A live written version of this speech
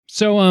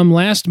So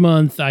last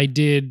month I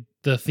did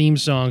the theme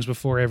songs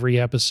before every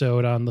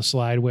episode on the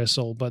slide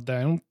whistle, but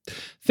I don't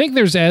think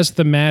there's as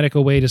thematic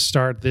a way to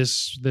start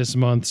this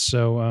month.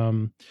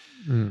 So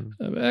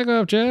back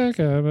up, Jack,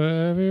 up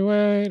every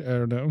way. I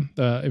don't know.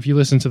 If you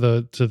listen to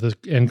the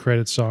end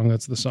credits song,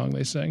 that's the song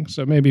they sing.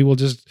 So maybe we'll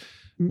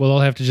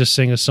all have to just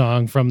sing a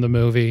song from the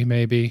movie.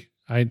 Maybe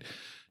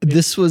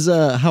This was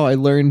how I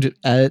learned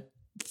at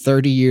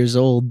 30 years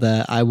old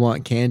that I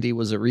Want Candy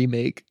was a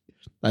remake.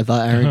 I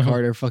thought Aaron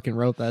Carter fucking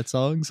wrote that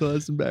song, so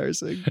that's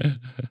embarrassing.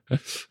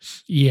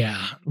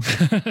 Yeah.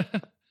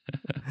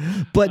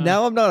 But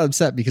now I'm not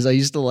upset because I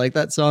used to like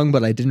that song,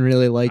 but I didn't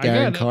really like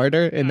Aaron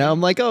Carter. And now I'm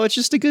like, oh, it's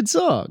just a good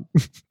song.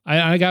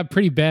 I got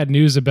pretty bad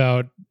news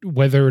about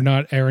whether or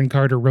not Aaron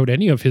Carter wrote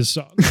any of his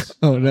songs.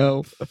 Oh,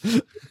 no.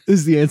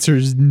 The answer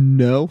is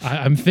no.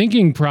 I'm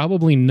thinking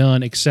probably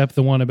none except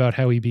the one about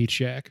how he beat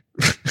Shaq.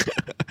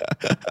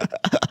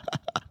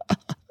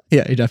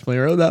 Yeah, he definitely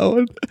wrote that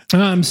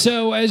one.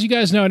 So as you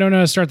guys know, I don't know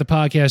how to start the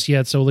podcast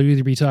yet, so we'll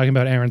either be talking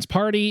about Aaron's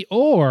party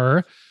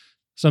or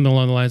something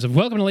along the lines of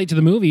welcome to Late to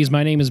the Movies.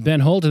 My name is Ben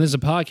Holt, and this is a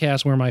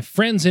podcast where my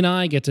friends and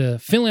I get to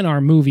fill in our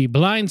movie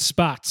blind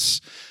spots.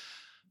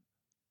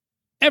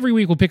 Every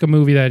week we'll pick a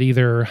movie that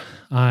either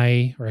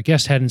I or a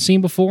guest hadn't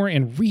seen before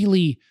and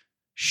really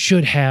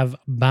should have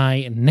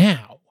by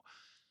now.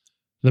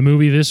 The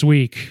movie this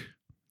week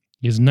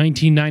is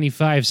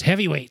 1995's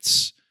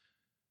Heavyweights.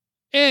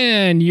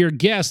 And your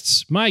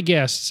guests, my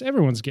guests,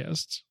 everyone's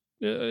guests,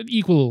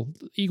 equal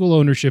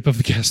ownership of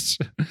the guests.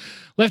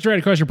 Left to right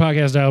across your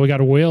podcast dial, we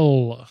got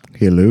Will.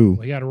 Hello.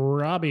 We got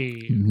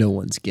Robbie. No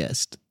one's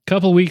guessed.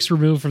 Couple weeks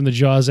removed from the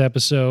Jaws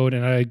episode,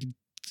 and I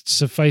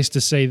suffice to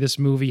say this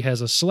movie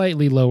has a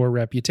slightly lower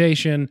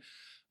reputation,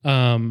 but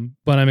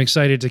I'm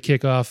excited to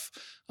kick off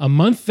a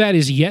month that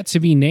is yet to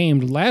be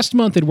named. Last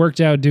month it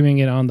worked out doing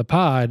it on the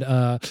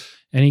pod.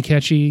 Any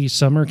catchy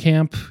summer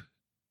camp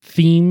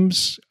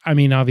themes? I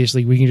mean,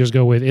 obviously we can just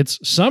go with it's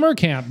summer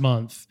camp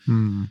month.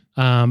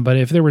 But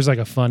if there was like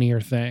a funnier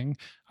thing,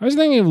 I was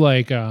thinking of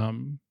like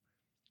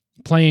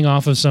playing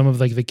off of some of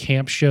like the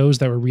camp shows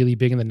that were really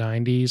big in the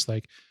 90s,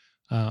 like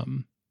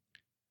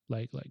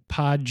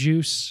Pod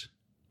Juice,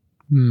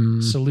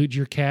 Salute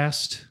Your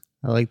Cast.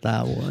 I like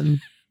that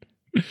one.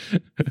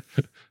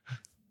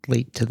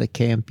 Late to the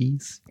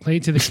Campies.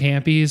 Late to the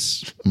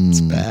Campies.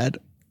 It's bad.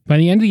 By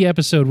the end of the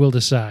episode, we'll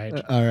decide.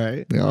 All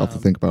right. Yeah, I'll have to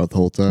think about it the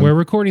whole time. We're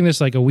recording this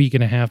like a week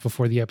and a half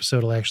before the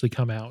episode will actually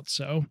come out.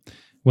 So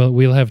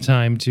we'll have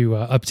time to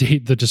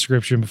update the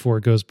description before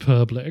it goes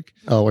public.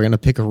 Oh, we're going to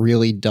pick a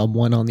really dumb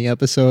one on the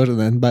episode, and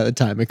then by the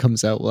time it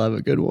comes out, we'll have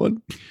a good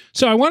one.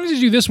 So I wanted to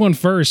do this one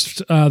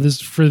first.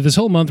 For this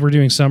whole month, we're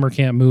doing summer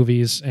camp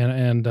movies,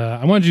 and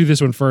I wanted to do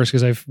this one first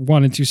because I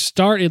wanted to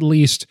start at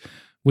least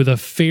with a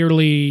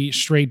fairly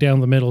straight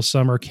down the middle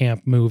summer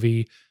camp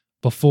movie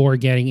before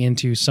getting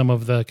into some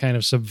of the kind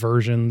of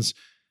subversions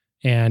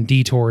and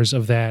detours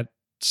of that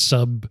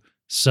sub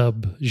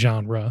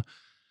genre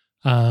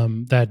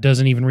that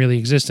doesn't even really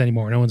exist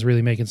anymore. No one's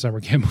really making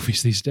summer camp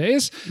movies these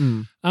days.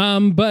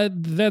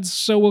 But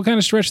so we'll kind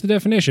of stretch the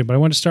definition, but I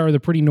want to start with a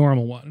pretty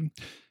normal one.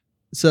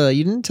 So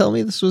you didn't tell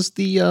me this was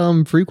the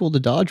prequel to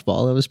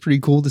Dodgeball. That was pretty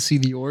cool to see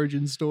the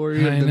origin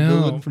story of the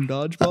villain from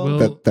Dodgeball.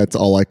 Well, that's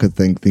all I could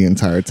think the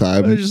entire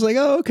time. I was just like,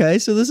 oh, okay.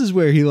 So this is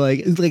where he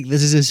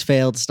this is his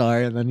failed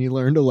start, and then he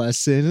learned a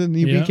lesson, and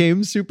he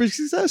became super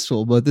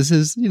successful. But this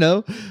is,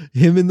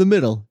 him in the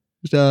middle.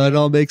 It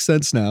all makes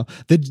sense now.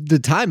 The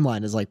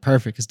timeline is like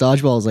perfect because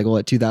Dodgeball is like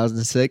what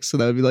 2006, so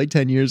that would be like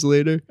 10 years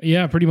later.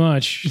 Yeah, pretty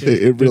much.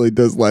 It really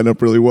does line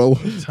up really well.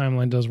 The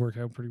timeline does work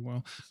out pretty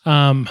well.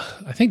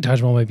 I think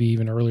Dodgeball might be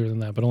even earlier than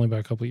that, but only by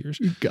a couple of years.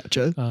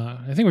 Gotcha.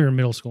 I think we were in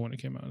middle school when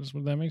it came out.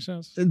 Would that make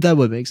sense? That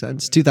would make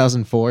sense.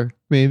 2004,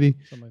 maybe.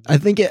 Like that. I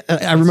think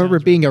I remember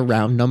it being a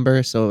round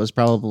number, so it was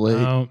probably.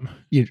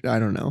 I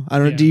don't know.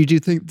 Do you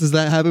think does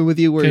that happen with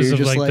you where you're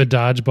just like the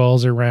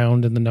dodgeballs are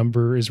round and the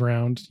number is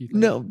round?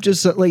 No, just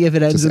like if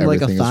it ends Just in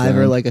like a 5 or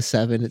round. like a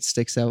 7, it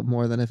sticks out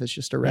more than if it's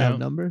just a round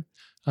number.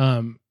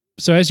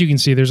 So as you can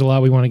see, there's a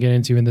lot we want to get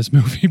into in this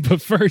movie.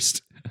 But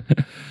first,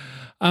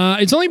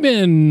 it's only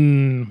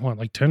been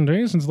like 10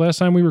 days since the last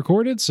time we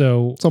recorded.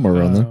 So Somewhere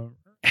around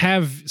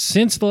there.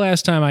 Since the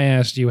last time I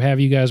asked you, have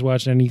you guys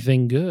watched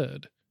anything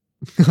good?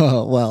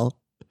 Oh, well,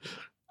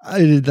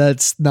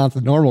 that's not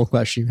the normal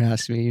question you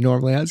ask me. You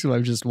normally ask if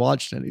I've just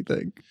watched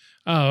anything.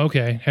 Oh,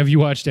 okay. Have you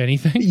watched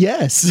anything?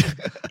 Yes.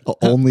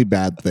 Only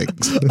bad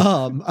things.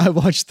 I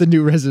watched the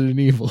new Resident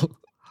Evil.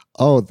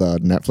 Oh, the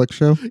Netflix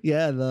show?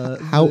 Yeah.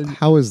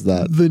 How is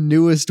that? The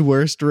newest,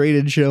 worst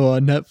rated show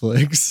on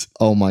Netflix.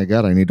 Oh my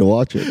God, I need to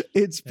watch it.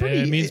 It's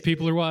pretty. It means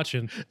people are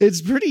watching.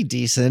 It's pretty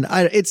decent.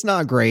 It's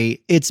not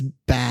great. It's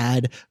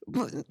bad.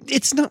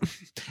 It's not.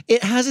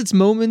 It has its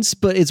moments,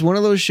 but it's one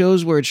of those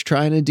shows where it's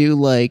trying to do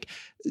like.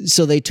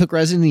 So they took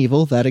Resident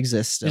Evil that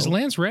exists still. Is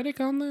Lance Reddick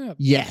on that?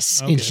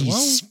 Yes, Okay, and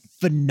he's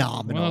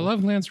phenomenal. Well, I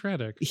love Lance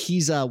Reddick.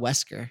 He's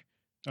Wesker.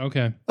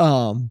 Okay.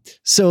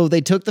 So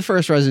they took the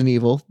first Resident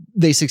Evil,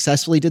 they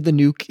successfully did the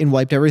nuke and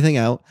wiped everything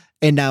out,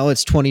 and now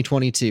it's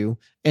 2022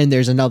 and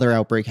there's another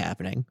outbreak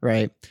happening,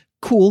 right?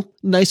 Cool.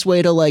 Nice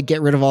way to like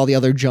get rid of all the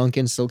other junk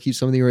and still keep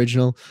some of the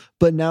original.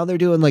 But now they're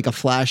doing like a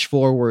flash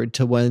forward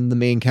to when the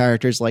main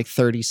character is like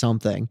 30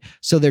 something.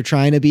 So they're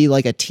trying to be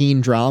like a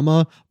teen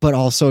drama, but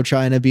also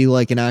trying to be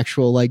like an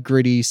actual like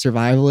gritty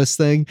survivalist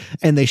thing.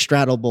 And they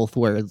straddle both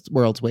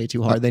worlds way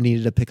too hard. They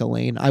needed to pick a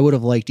lane. I would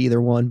have liked either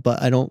one,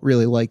 but I don't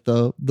really like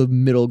the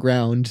middle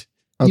ground.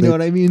 You know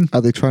what I mean? Are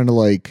they trying to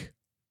like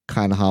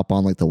kind of hop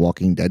on like the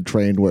Walking Dead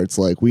train where it's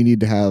like we need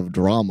to have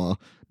drama,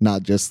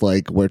 not just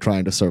like we're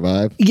trying to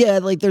survive? Yeah,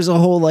 like there's a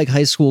whole like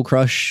high school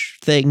crush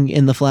thing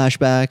in the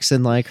flashbacks,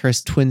 and like her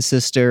twin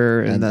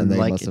sister, and then they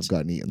like must have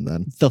gotten eaten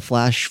then. the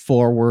flash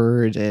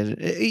forward, and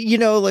you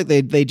know, like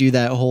they do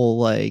that whole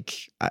like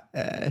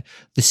the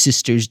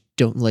sisters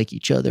don't like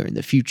each other in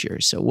the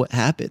future. So what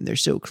happened? They're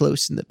so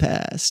close in the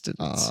past.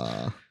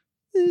 And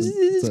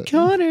it's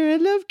Connor. I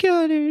love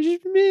Connor.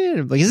 Man,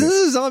 I'm like, is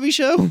this a zombie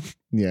show?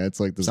 Yeah, it's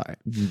like this. Sorry.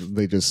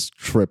 They just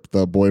tripped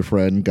the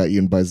boyfriend, got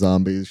eaten by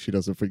zombies. She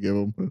doesn't forgive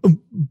him.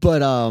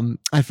 But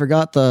I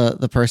forgot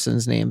the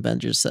person's name Ben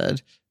just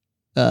said.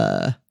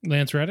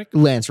 Lance Reddick?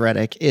 Lance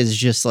Reddick is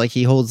just like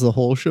he holds the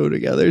whole show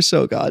together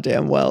so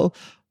goddamn well.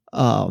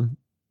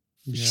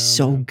 He's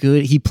so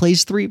good. He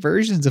plays 3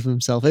 versions of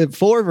himself,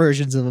 4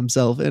 versions of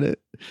himself in it,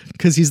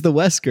 because he's the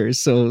Wesker.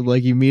 So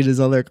like you meet his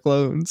other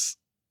clones.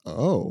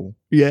 Oh,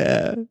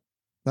 Yeah.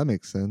 that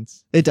makes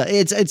sense.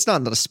 It's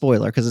not a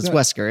spoiler because it's No.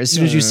 Wesker. As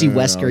soon as you see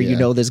Wesker, you yeah.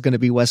 know there's going to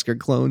be Wesker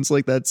clones.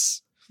 Like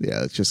that's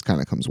It just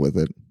kind of comes with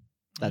it.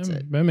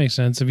 it. That makes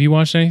sense. Have you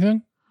watched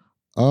anything?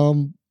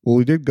 Well,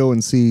 we did go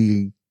and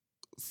see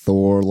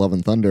Thor: Love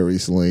and Thunder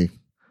recently,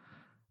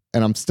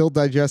 and I'm still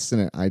digesting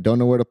it. I don't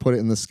know where to put it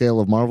in the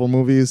scale of Marvel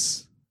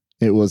movies.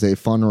 It was a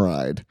fun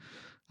ride,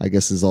 I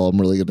guess, is all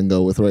I'm really going to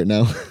go with right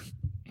now.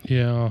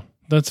 Yeah,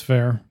 that's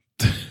fair.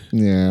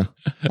 Yeah,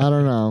 I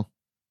don't know.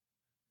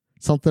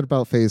 Something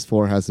about Phase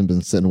 4 hasn't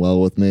been sitting well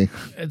with me.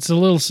 It's a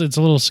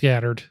little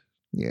scattered.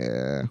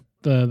 Yeah.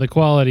 The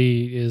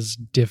quality is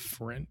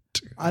different.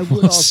 I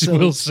would also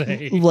will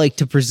say like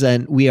to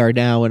present we are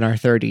now in our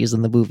 30s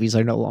and the movies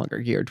are no longer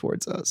geared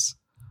towards us.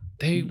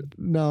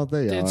 No,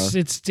 they are.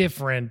 It's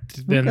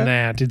different than Okay.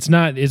 that. It's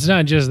not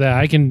just that.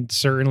 I can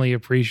certainly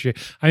appreciate.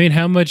 I mean,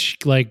 how much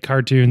like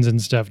cartoons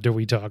and stuff do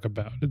we talk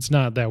about? It's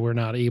not that we're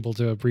not able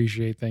to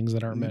appreciate things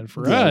that aren't meant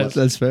for Yeah, us.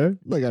 That's fair.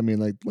 Like, I mean,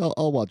 like, well,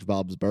 I'll watch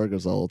Bob's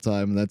Burgers all the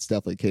time, and that's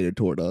definitely catered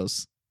toward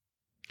us.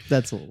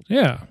 That's a little.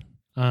 Yeah.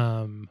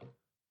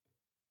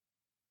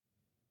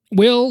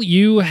 Will,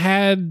 you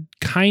had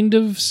kind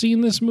of seen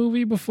this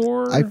movie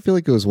before? I feel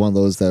like it was one of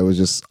those that was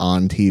just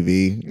on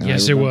TV. and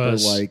Yes, I it remember,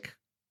 was. Like,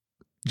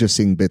 just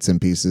seeing bits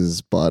and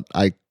pieces, but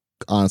I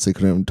honestly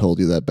couldn't have told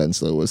you that Ben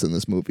Stiller was in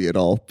this movie at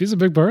all. He's a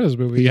big part of this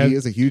movie. He Yeah.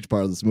 is a huge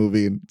part of this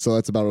movie, and so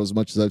that's about as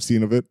much as I've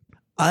seen of it.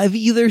 I've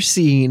either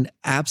seen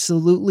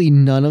absolutely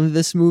none of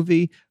this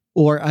movie,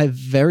 or I've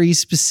very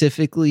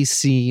specifically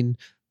seen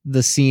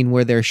the scene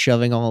where they're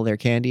shoving all their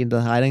candy into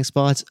the hiding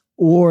spots,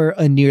 or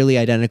a nearly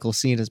identical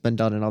scene has been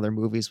done in other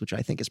movies, which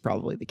I think is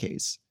probably the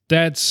case.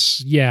 That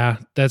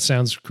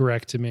sounds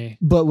correct to me.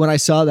 But when I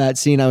saw that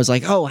scene, I was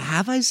like, oh,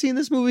 have I seen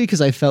this movie?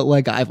 Because I felt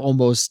like I've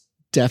almost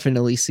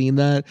definitely seen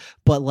that.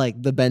 But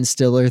like the Ben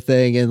Stiller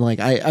thing, and like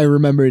I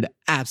remembered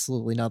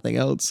absolutely nothing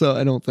else. So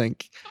I don't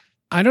think.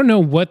 I don't know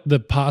what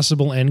the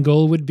possible end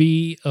goal would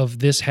be of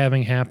this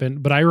having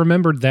happened, but I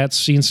remembered that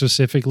scene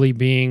specifically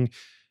being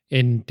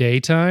in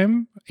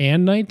daytime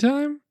and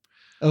nighttime.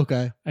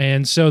 Okay.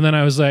 And so then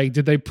I was like,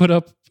 did they put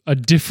up a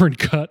different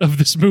cut of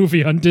this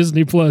movie on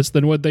Disney Plus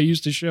than what they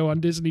used to show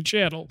on Disney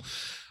Channel?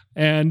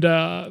 And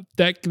that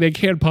they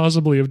can't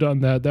possibly have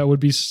done that. That would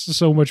be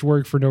so much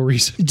work for no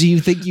reason. Do you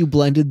think you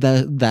blended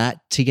that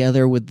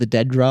together with the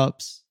dead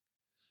drops?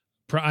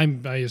 I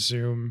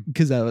assume.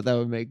 Because that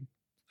would make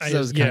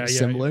sounds kind of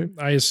similar.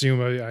 I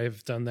assume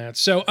I've done that.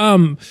 So,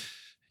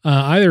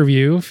 either of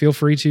you, feel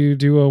free to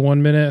do a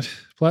 1-minute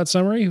plot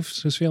summary.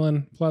 Who's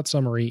feeling plot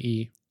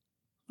summary?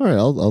 All right,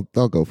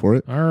 I'll go for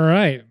it. All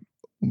right.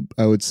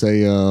 I would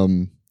say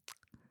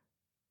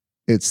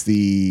it's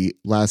the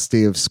last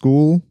day of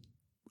school.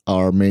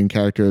 Our main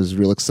character is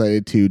real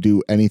excited to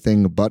do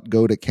anything but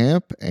go to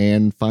camp,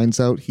 and finds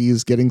out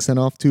he's getting sent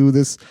off to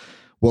this,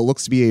 what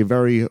looks to be a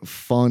very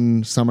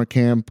fun summer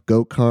camp,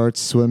 go-karts,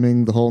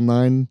 swimming, the whole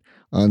nine,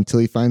 until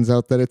he finds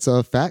out that it's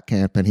a fat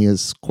camp, and he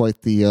is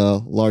quite the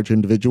large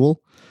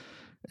individual.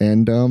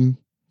 And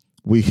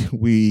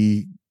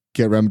we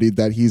get remedied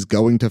that he's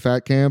going to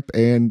fat camp,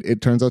 and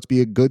it turns out to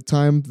be a good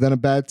time, then a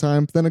bad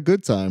time, then a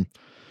good time.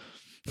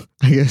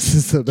 I guess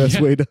is the best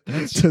way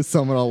to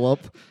sum it all up.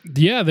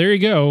 Yeah, there you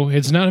go.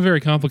 It's not a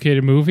very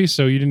complicated movie,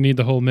 so you didn't need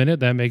the whole minute.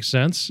 That makes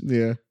sense.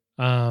 Yeah.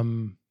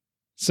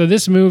 So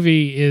this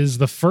movie is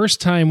the first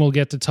time we'll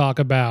get to talk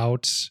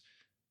about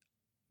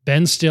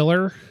Ben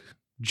Stiller,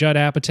 Judd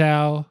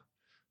Apatow,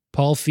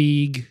 Paul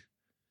Feig,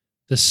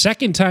 The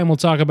second time we'll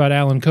talk about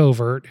Alan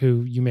Covert,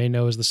 who you may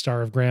know as the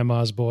star of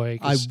Grandma's Boy.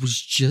 I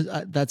was just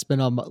that's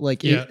been on my,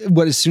 like Yeah.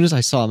 as soon as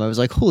I saw him, I was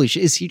like, holy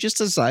shit, is he just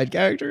a side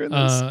character in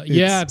this?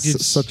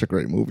 It's such a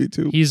great movie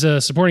too. He's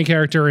a supporting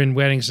character in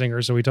Wedding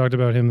Singer, so we talked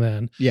about him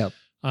then. Yeah.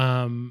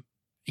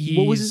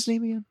 What was his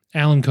name again?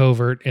 Alan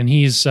Covert, and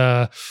he's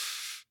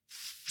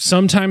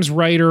sometimes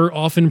writer,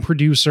 often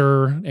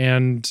producer,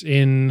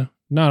 and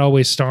not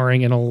always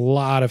starring in a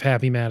lot of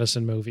Happy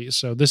Madison movies.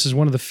 So this is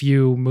one of the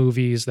few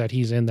movies that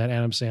he's in that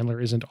Adam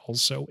Sandler isn't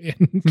also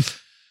in.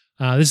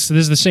 This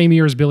is the same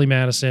year as Billy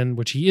Madison,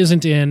 which he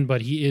isn't in,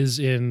 but he is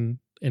in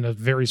a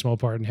very small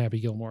part in Happy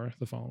Gilmore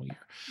the following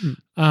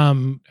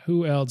year.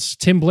 Who else?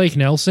 Tim Blake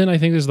Nelson, I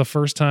think this is the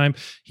first time.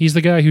 He's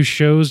the guy who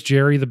shows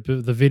Jerry the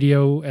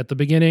video at the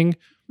beginning,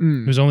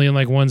 who's only in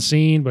like one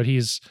scene, but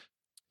he's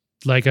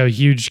like a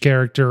huge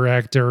character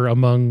actor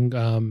among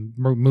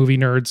movie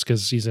nerds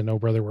because he's in Oh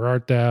Brother Where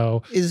Art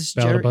Thou, Is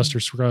Ballad of Buster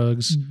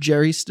Scruggs.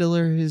 Jerry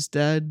Stiller his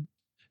dad?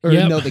 Or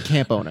Yep. no, the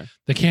camp owner.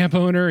 The camp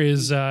owner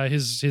is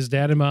his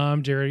dad and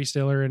mom, Jerry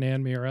Stiller and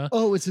Ann Mira.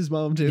 Oh, it's his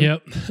mom too.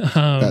 Yep.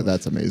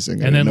 That's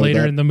amazing. And then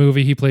later in the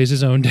movie, he plays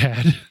his own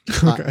dad.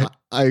 Okay.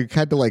 I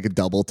had to like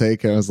double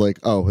take, and I was like,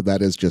 oh,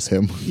 that is just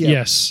him. Yeah.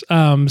 Yes.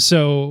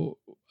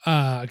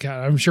 God,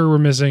 I'm sure we're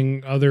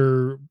missing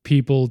other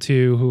people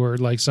too who are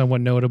like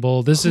somewhat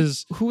notable. This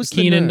is Who was the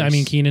Keenan. nurse? I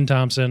mean, Keenan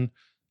Thompson,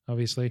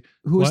 obviously.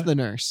 Who was What? the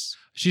nurse?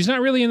 She's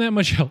not really in that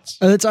much else.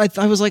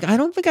 I was like, I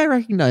don't think I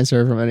recognize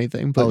her from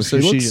anything. But She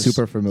looked just-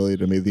 super familiar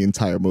to me the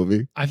entire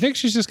movie. I think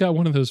she's just got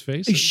one of those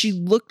faces. She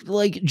looked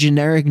like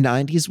generic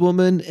 90s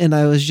woman, and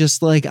I was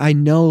just like, I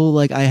know,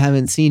 like, I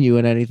haven't seen you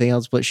in anything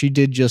else, but she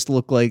did just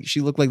look like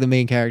the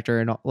main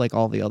character in like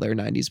all the other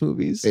 90s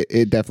movies.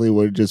 It definitely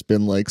would have just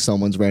been like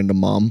someone's random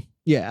mom.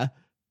 Yeah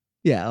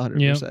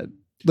 100%.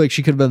 Like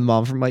she could have been the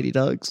mom from Mighty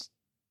Ducks.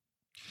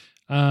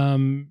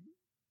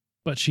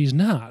 But she's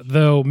not.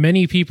 Though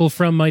many people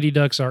from Mighty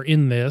Ducks are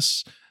in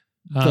this.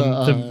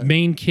 The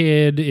main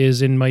kid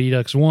is in Mighty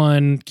Ducks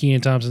 1.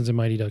 Keenan Thompson's in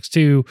Mighty Ducks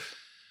 2.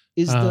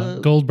 Is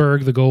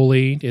Goldberg, the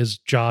goalie, is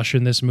Josh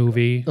in this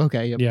movie.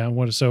 okay? Yep. Yeah.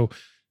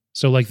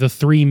 So like the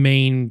three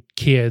main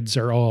kids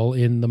are all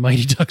in the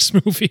Mighty Ducks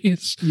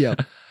movies.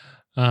 Yep.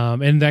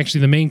 And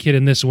actually the main kid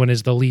in this one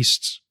is the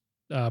least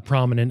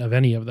prominent of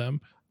any of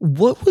them.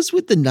 What was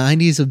with the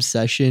 90s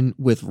obsession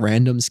with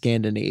random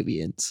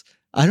Scandinavians?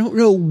 I don't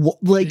know what,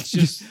 like,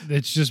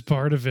 It's just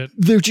part of it.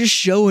 they're just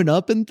showing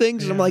up in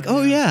things. And I'm Yeah, like,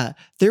 oh yeah. yeah,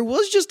 there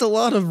was just a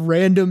lot of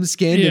random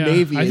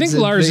Scandinavians. Yeah, I think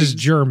and Lars is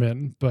things.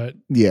 German, but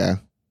Yeah.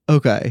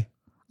 Okay.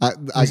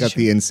 I got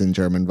the instant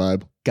German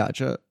vibe.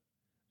 Gotcha.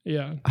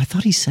 yeah. I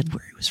thought he said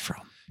where he was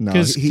from. No,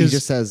 'Cause- he 'cause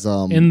just says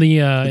In the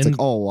it's like,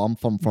 oh, I'm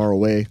from far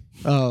away.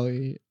 Oh,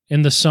 yeah.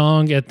 in the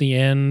song at the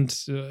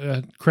end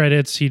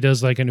credits, he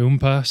does like an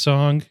oompa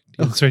song.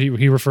 So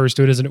he refers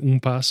to it as an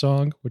oompa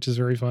song, which is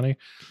very funny.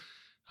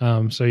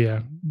 So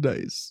yeah,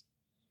 Nice.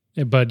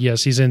 but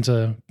yes, he's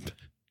into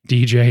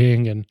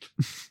DJing.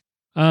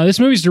 And this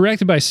movie's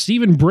directed by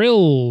Stephen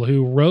Brill,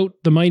 who wrote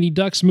the Mighty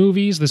Ducks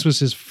movies. This was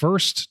his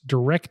first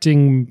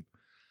directing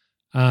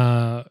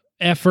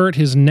effort.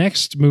 His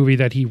next movie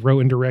that he wrote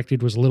and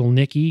directed was Little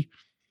Nicky.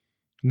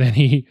 And then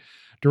he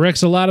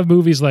directs a lot of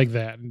movies like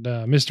that.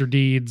 Mr.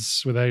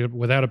 Deeds,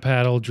 Without a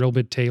Paddle, Drill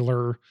Bit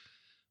Taylor,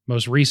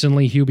 most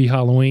recently Hubie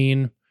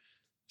Halloween.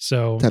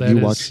 So Have you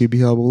watched Hubie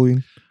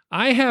Halloween?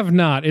 I have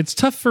not. It's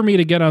tough for me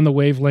to get on the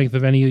wavelength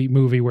of any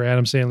movie where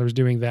Adam Sandler's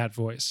doing that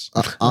voice.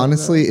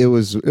 Honestly, it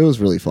was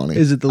really funny.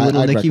 Is it the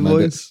Little I'd Nicky recommend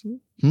it. voice?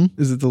 Hmm?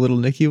 Is it the Little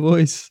Nicky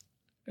voice?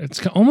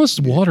 It's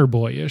almost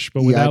Waterboy-ish,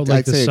 but without I'd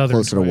like the say southern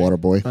closer to twang.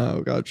 Waterboy.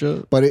 Oh,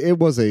 gotcha. But it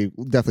was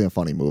definitely a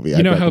funny movie.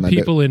 You know how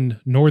people in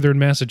northern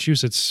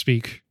Massachusetts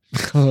speak.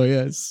 Oh,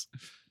 yes.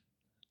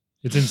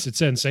 It's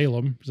in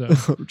Salem. So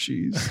Oh,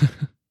 jeez.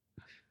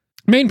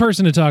 main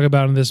person to talk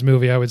about in this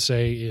movie, I would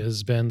say,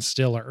 is Ben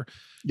Stiller,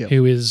 Yep.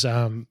 who is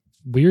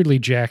weirdly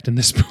jacked in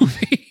this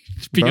movie.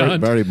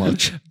 Beyond, very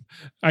much.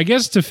 I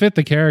guess, to fit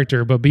the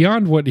character, but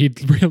beyond what he'd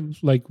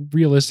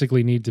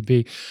realistically need to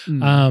be.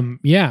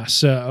 Mm.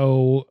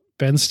 So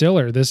Ben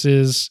Stiller, this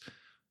is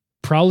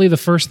probably the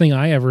first thing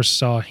I ever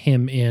saw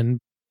him in.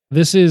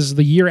 This is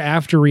the year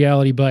after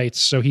Reality Bites,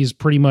 so he's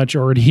pretty much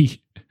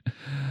already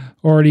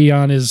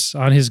on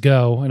his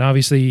go, and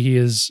obviously he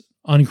is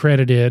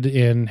uncredited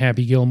in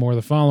Happy Gilmore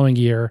the following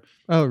year.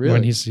 Oh, really?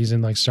 When he's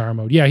in like star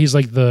mode. Yeah, he's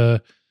like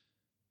the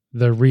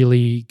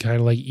really kind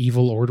of like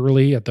evil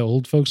orderly at the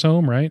old folks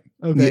home, right?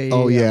 Okay.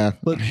 Oh, yeah.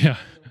 But, Yeah,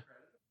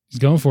 he's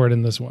going for it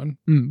in this one.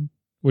 mm.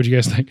 What'd you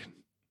guys think?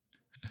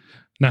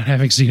 Not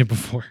having seen it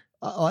before.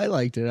 I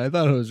liked it. I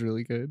thought it was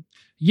really good.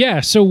 Yeah.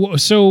 So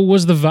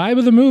was the vibe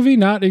of the movie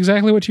not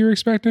exactly what you were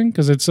expecting?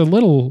 Because it gets a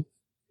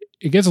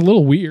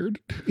little weird.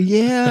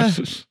 Yeah.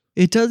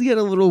 It does get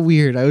a little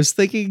weird. I was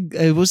thinking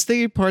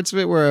parts of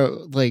it where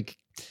like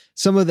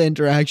some of the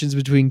interactions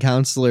between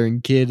counselor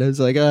and kid. I was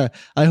like,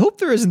 I hope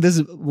there isn't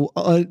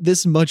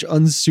this much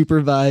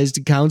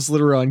unsupervised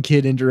counselor on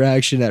kid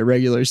interaction at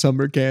regular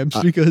summer camps,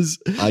 because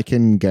I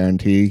can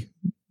guarantee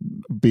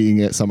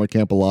being at summer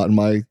camp a lot in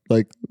my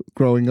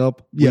growing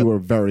up, we were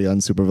very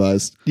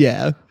unsupervised.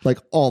 Yeah. Like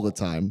all the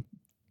time.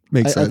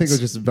 Makes sense. I think it was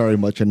just very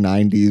much a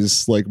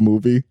 90s like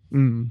movie.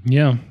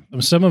 Yeah.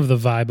 Some of the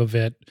vibe of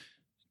it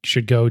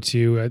should go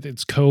to,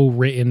 it's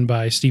co-written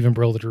by Stephen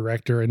Brill, the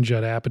director, and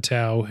Judd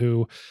Apatow,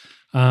 who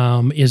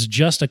is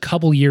just a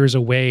couple years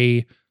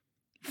away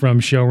from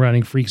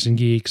showrunning Freaks and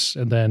Geeks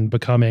and then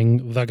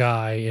becoming the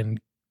guy in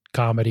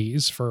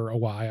comedies for a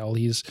while.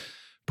 He's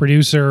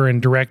producer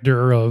and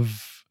director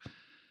of,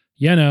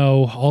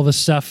 all the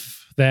stuff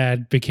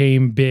that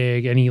became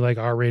big, any like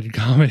R-rated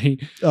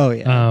comedy. Oh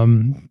yeah.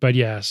 But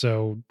yeah,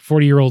 so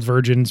 40-Year-Old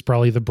Virgin's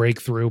probably the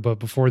breakthrough, but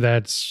before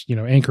that's,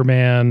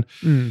 Anchorman,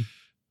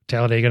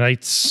 Talladega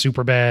Nights,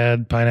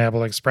 Superbad,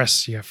 Pineapple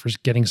Express. Yeah, for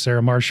getting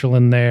Sarah Marshall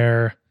in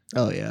there.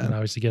 Oh yeah. And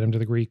obviously get him to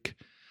the Greek.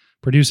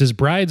 Produces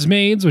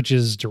Bridesmaids, which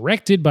is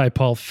directed by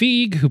Paul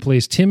Feig, who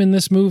plays Tim in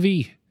this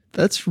movie.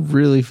 That's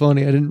really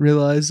funny. I didn't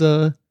realize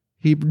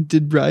he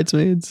did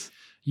Bridesmaids.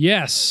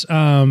 Yes.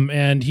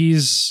 And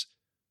his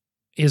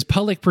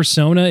public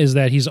persona is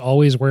that he's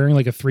always wearing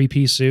like a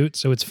 3-piece suit.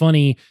 So it's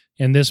funny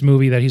in this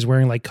movie that he's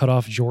wearing like cut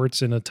off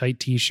jorts and a tight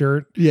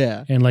t-shirt.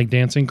 Yeah. And like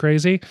dancing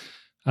crazy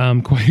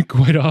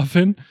quite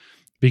often,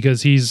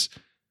 because he's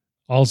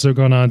also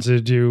gone on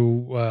to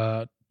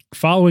do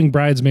following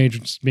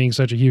Bridesmaids being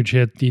such a huge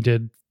hit. He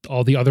did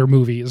all the other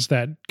movies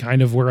that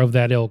kind of were of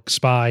that ilk: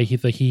 Spy,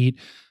 The Heat,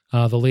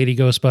 The Lady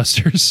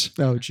Ghostbusters.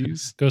 Oh,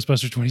 jeez.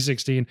 Ghostbusters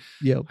 2016.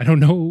 Yep. I don't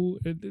know.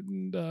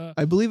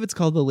 I believe it's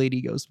called The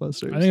Lady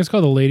Ghostbusters. I think it's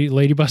called the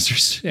Lady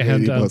Busters. And,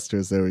 Lady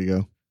Busters, there we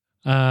go.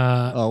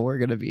 we're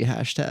going to be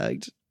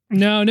hashtagged.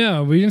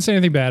 No, we didn't say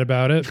anything bad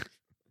about it.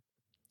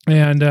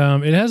 And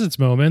it has its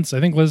moments. I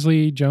think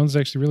Leslie Jones is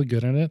actually really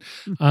good in it.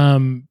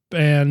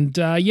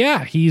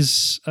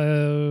 He's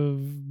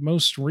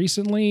most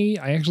recently,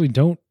 I actually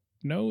don't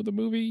know the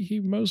movie he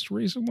most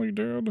recently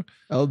did.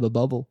 Oh, The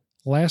Bubble.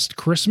 Last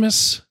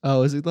Christmas.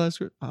 Oh, is it Last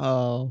Christmas?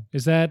 Oh.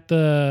 Is that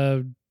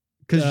the...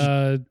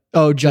 Judd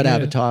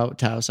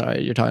Apatow.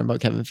 Sorry, you're talking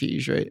about Kevin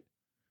Feige, right?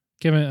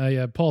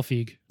 Paul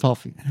Feig. Paul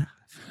Feig.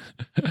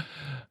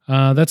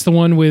 That's the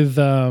one with...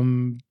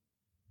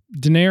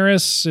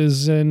 Daenerys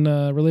is in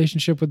a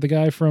relationship with the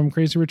guy from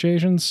Crazy Rich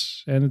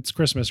Asians, and it's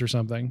Christmas or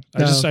something. I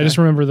just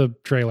remember the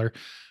trailer,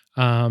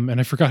 and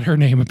I forgot her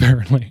name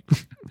apparently.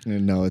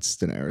 No, it's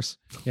Daenerys.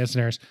 Yeah, it's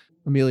Daenerys.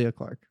 Emilia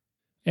Clarke.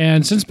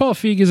 And since Paul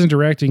Feig isn't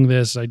directing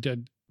this, I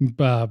did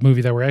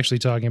movie that we're actually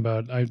talking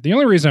about. The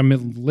only reason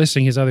I'm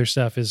listing his other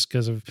stuff is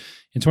because in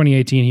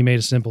 2018 he made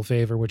A Simple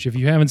Favor, which if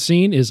you haven't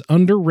seen is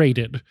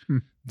underrated.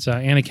 It's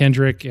Anna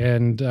Kendrick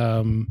and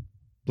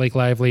Blake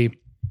Lively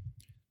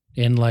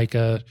in like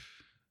a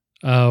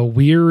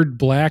weird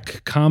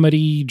black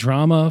comedy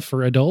drama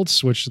for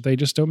adults, which they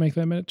just don't make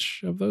that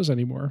much of those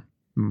anymore.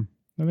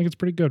 I think it's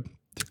pretty good.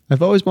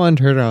 I've always wanted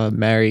her to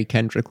marry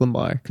Kendrick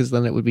Lamar, because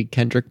then it would be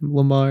Kendrick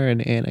Lamar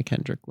and Anna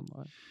Kendrick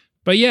Lamar.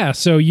 But yeah,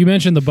 so you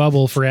mentioned The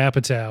Bubble for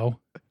Apatow.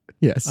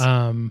 Yes.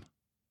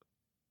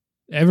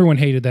 Everyone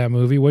hated that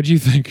movie. What'd you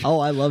think? Oh,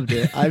 I loved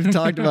it. I've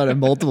talked about it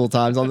multiple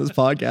times on this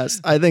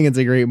podcast. I think it's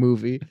a great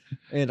movie.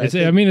 And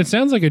it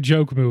sounds like a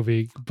joke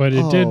movie, but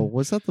it did.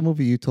 Was that the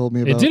movie you told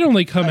me about? It did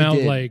only come out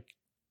like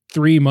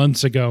 3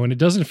 months ago, and it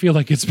doesn't feel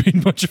like it's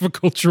made much of a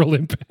cultural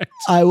impact.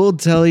 I will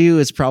tell you,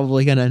 it's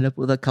probably going to end up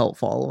with a cult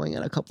following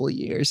in a couple of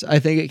years. I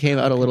think it came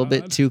out a little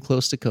bit too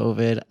close to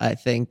COVID. I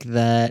think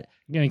that...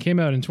 Yeah, it came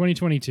out in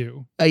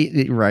 2022.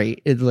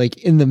 Right. It's like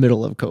in the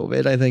middle of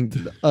COVID. I think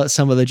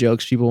some of the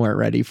jokes people weren't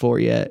ready for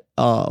yet.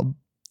 I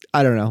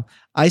don't know.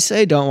 I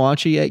say don't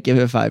watch it yet. Give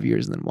it 5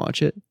 years and then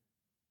watch it.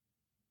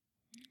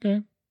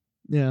 Okay.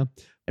 Yeah.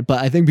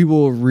 But I think people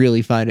will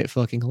really find it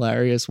fucking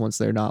hilarious once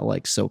they're not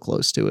like so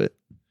close to it.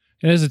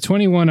 It has a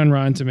 21 on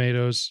Rotten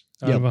Tomatoes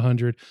out of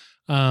 100,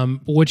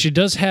 which it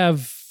does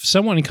have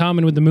somewhat in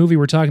common with the movie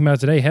we're talking about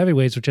today,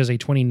 Heavyweights, which has a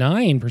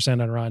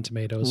 29% on Rotten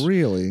Tomatoes.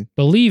 Really?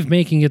 Believe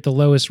making it the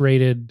lowest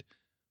rated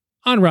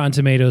on Rotten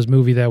Tomatoes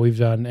movie that we've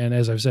done. And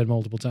as I've said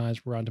multiple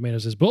times, Rotten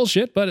Tomatoes is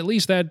bullshit, but at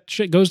least that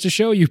shit goes to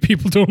show you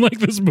people don't like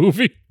this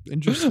movie.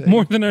 Interesting.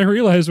 More than I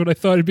realized when I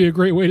thought it'd be a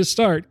great way to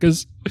start,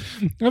 because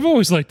I've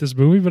always liked this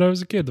movie, but I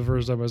was a kid the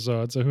first time I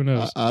saw it, so who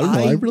knows? I don't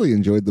know. I really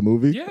enjoyed the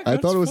movie. Yeah, I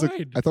thought it was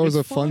fine. I thought it was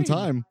a fun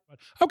time.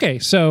 Okay,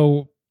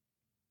 so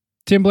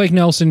Tim Blake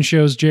Nelson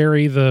shows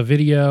Jerry the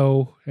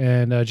video,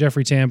 and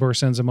Jeffrey Tambor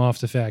sends him off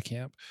to Fat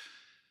Camp.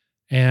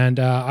 And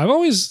I've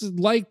always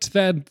liked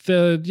that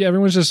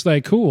everyone's just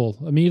like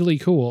cool, immediately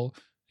cool.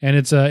 And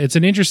it's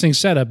an interesting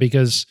setup,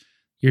 because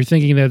you're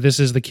thinking that this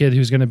is the kid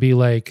who's going to be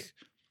like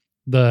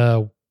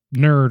the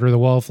nerd or the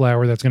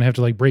wallflower that's going to have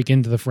to like break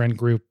into the friend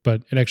group,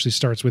 but it actually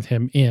starts with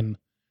him in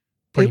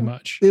pretty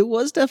much. It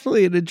was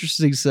definitely an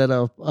interesting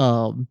setup.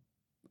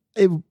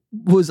 It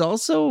was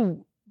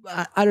also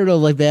I don't know,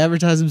 like they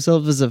advertise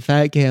themselves as a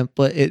fat camp,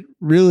 but it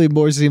really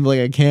more seemed like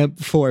a camp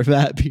for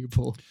fat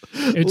people.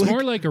 It's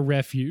more like a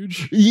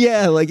refuge.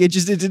 Yeah, like it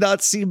did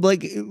not seem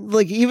like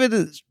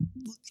even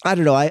I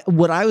don't know,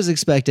 what I was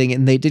expecting,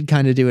 and they did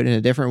kind of do it in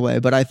a different way,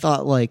 but I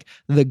thought like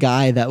the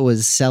guy that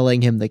was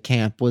selling him the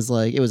camp was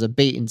like, it was a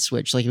bait and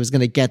switch, like he was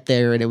going to get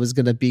there and it was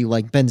going to be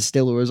like Ben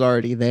Stiller was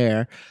already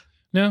there.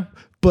 No.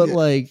 But Yeah,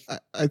 like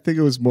I think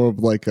it was more of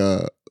like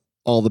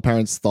all the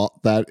parents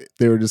thought that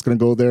they were just going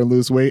to go there and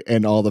lose weight,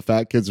 and all the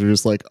fat kids were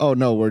just like, oh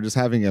no, we're just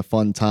having a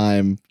fun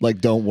time. Like,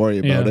 don't worry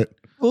about it.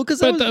 well,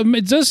 because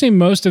It does seem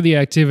most of the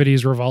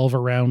activities revolve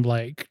around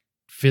like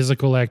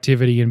physical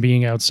activity and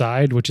being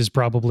outside, which is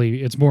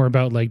probably, it's more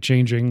about like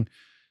changing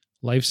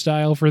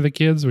lifestyle for the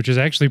kids, which is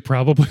actually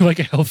probably like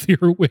a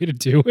healthier way to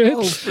do it.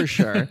 Oh, for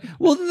sure.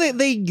 Well,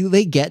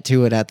 they get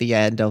to it at the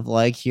end of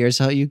like, here's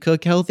how you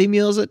cook healthy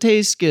meals that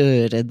taste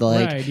good, and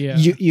like Right, yeah.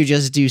 you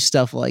just do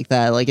stuff like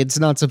that. Like it's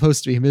not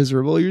supposed to be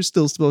miserable. You're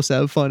still supposed to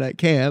have fun at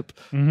camp.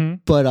 Mm-hmm.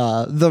 But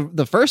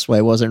the first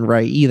way wasn't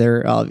right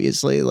either.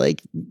 Obviously,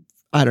 like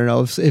I don't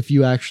know if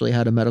you actually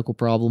had a medical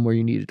problem where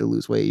you needed to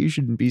lose weight, you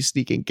shouldn't be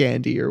sneaking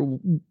candy or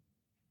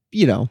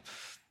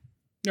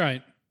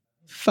Right.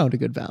 found a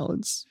good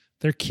balance.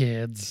 They're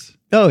kids.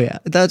 Oh yeah,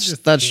 that's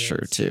Just true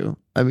kids. too.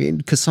 I mean,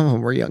 because some of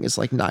them were young as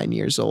like 9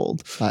 years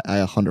old. I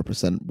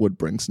 100% would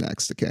bring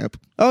snacks to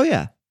camp. Oh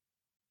yeah.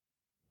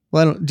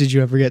 Well, did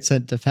you ever get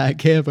sent to fat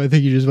camp? I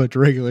think you just went to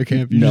regular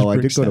camp. No, I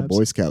did go to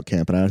Boy Scout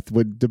camp, and I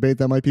would debate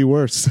that might be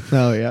worse.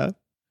 Oh yeah.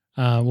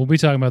 We'll be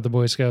talking about the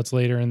Boy Scouts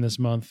later in this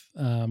month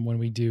when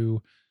we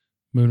do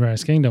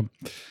Moonrise Kingdom.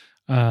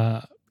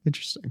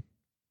 Interesting.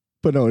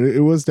 But no, it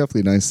was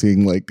definitely nice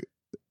seeing like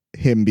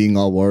him being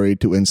all worried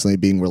to instantly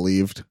being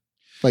relieved.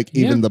 Like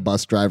even the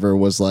bus driver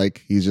was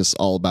like, he's just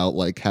all about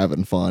like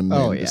having fun.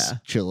 Oh, and yeah.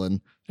 just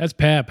chilling. That's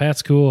Pat.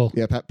 Pat's cool.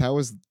 Yeah, Pat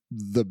was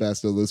the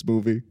best of this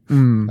movie.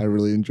 Mm. I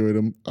really enjoyed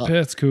him.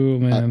 Pat's cool,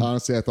 man.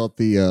 Honestly, I thought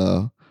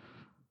the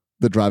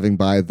driving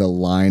by the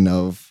line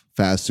of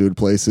fast food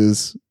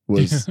places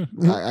was I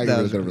That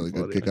got was a really really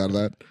good funny. kick out of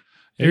that.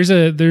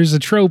 There's a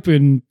trope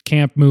in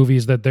camp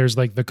movies that there's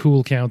like the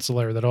cool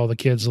counselor that all the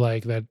kids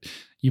like, that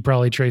you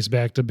probably trace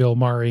back to Bill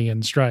Murray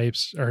and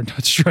Stripes, or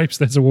not Stripes,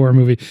 that's a war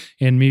movie,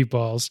 and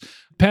Meatballs.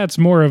 Pat's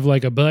more of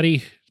like a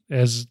buddy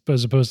as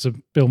opposed to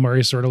Bill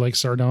Murray's sort of like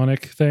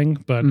sardonic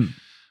thing. But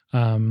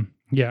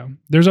yeah,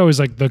 there's always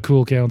like the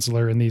cool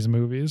counselor in these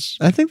movies.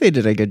 I think they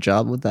did a good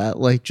job with that.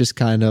 Like just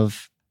kind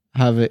of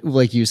have it,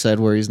 like you said,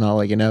 where he's not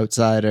like an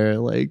outsider.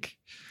 Like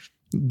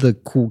the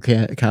cool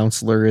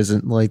counselor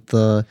isn't like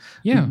the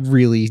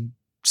really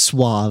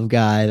suave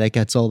guy that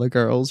gets all the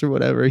girls or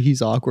whatever.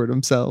 He's awkward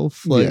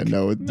himself. Like, Yeah,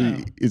 no,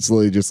 it's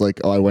literally just like,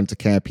 oh, I went to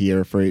camp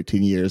here for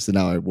 18 years and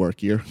now I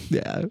work here.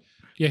 yeah.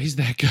 Yeah, he's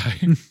that guy.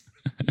 And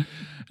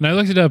I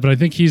looked it up, and I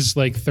think he's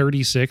like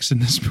 36 in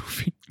this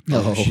movie.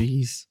 Oh,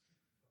 jeez.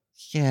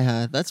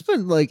 Yeah, that's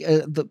been like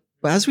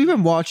as we've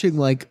been watching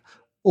like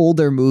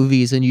older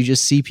movies, and you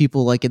just see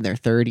people like in their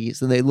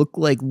 30s, and they look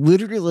like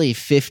literally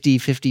 50,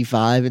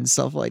 55 and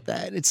stuff like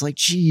that. It's like,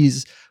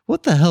 geez,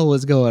 what the hell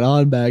was going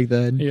on back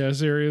then? Yeah,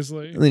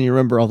 seriously. And then you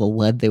remember all the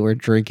lead they were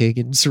drinking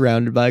and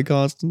surrounded by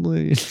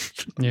constantly.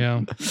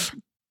 Yeah.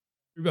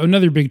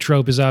 Another big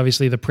trope is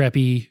obviously the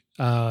preppy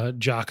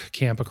jock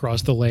camp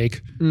across the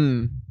lake.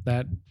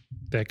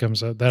 That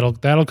comes up.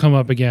 That'll come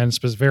up again,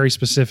 very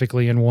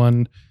specifically in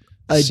one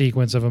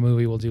sequence of a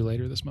movie we'll do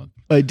later this month.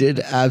 I did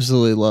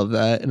absolutely love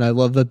that, and I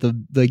love that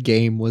the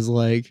game was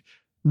like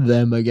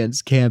them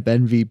against Camp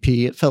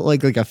MVP. It felt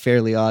like a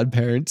Fairly Odd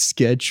Parents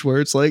sketch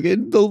where it's like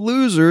the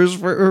losers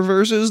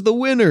versus the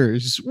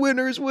winners.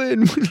 Winners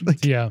win.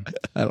 Like, yeah,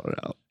 I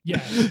don't know.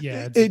 Yeah.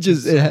 It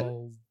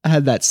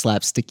had that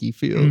slapsticky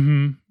feel.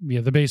 Mm-hmm.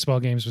 Yeah, the baseball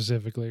game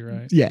specifically,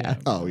 right? Yeah.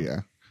 Oh, yeah.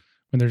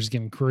 When they're just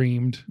getting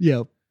creamed.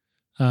 Yep.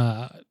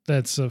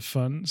 That's a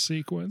fun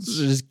sequence. This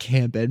is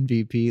Camp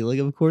MVP. Like,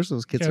 of course,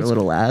 those kids are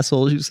little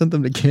assholes. You sent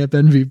them to Camp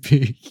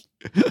MVP.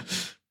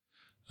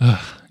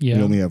 Yeah.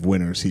 We only have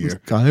winners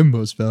here. I'm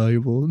most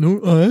valuable.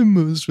 No, I'm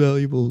most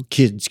valuable.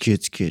 Kids.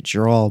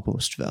 You're all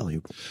most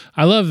valuable.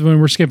 I love when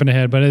we're skipping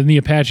ahead, but in the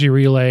Apache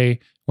relay,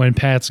 when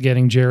Pat's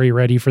getting Jerry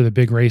ready for the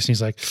big race, and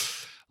he's like,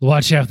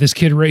 watch out, this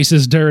kid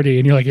races dirty.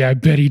 And you're like, yeah, I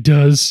bet he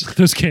does.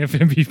 Those Camp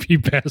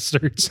MVP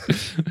bastards.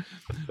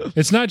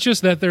 It's not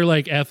just that they're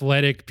like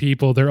athletic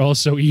people, they're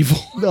also evil.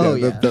 Oh,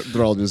 yeah.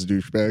 They're all just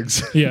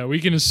douchebags. Yeah, we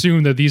can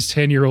assume that these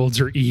 10-year-olds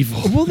are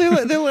evil. Well,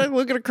 they're like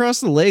looking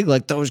across the lake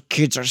like, those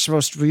kids are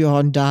supposed to be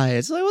on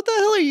diets. Like, what the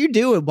hell are you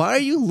doing? Why are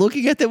you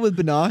looking at them with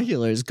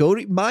binoculars?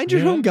 Mind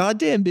your own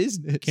goddamn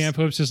business. Camp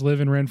hopes just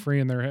living rent-free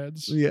in their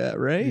heads. Yeah,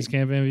 right? These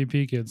Camp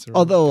MVP kids are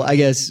Although, I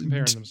guess,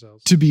 comparing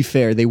themselves. to be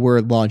fair, they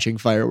were launching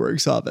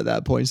fireworks off at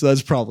that point, so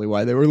that's probably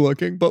why they were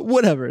looking. But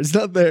whatever, it's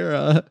not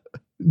their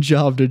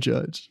job to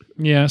judge.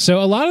 Yeah, so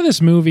a lot of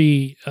this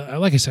movie,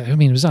 like I said, I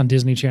mean, it was on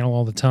Disney Channel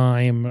all the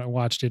time. I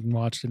watched it. And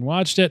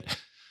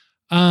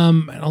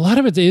a lot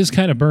of it is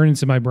kind of burned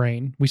into my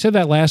brain. We said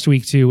that last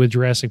week too with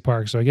Jurassic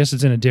Park, so I guess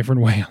it's in a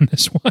different way on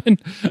this one.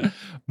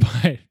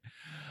 But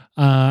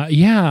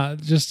Yeah,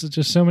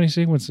 just so many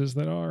sequences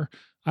that are.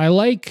 I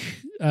like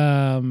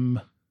a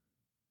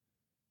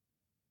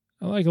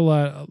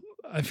lot.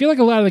 I feel like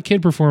a lot of the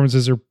kid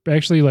performances are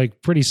actually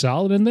like pretty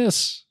solid in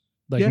this.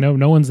 Like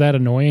no one's that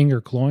annoying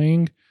or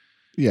cloying.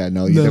 Yeah,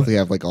 no, you definitely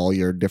have like all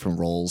your different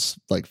roles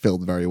like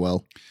filled very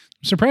well.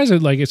 I'm surprised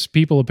that like it's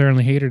people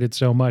apparently hated it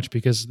so much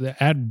because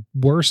at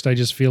worst I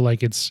just feel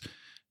like it's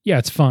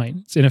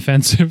fine. It's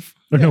inoffensive.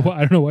 I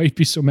don't know why you'd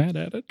be so mad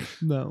at it.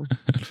 No.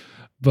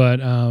 But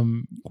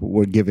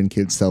we're giving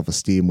kids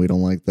self-esteem. We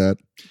don't like that.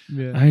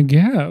 Yeah. I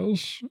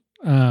guess.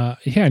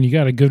 And you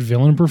got a good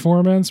villain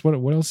performance. What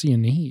else do you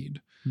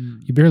need?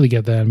 You barely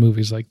get that in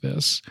movies like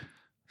this.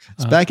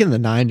 It's back in the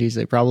 90s.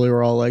 They probably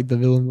were all like, the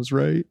villain was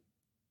right.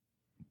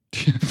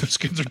 Those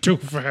kids are too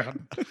fat.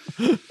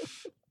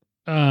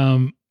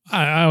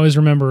 I always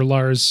remember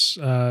Lars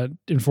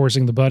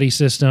enforcing the buddy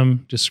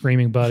system, just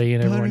screaming buddy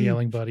and everyone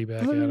yelling buddy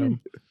back at him.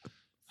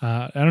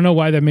 I don't know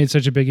why that made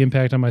such a big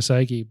impact on my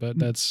psyche, but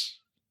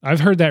I've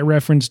heard that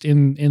referenced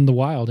in the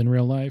wild in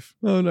real life.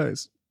 Oh,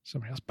 nice.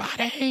 Somebody else,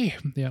 buddy.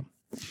 Yeah.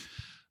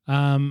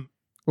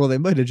 Well, they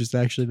might have just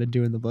actually been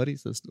doing the buddy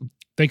system.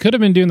 They could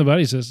have been doing the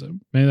buddy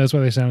system. Maybe that's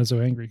why they sounded so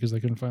angry, because they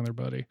couldn't find their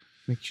buddy.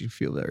 Makes you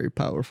feel very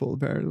powerful,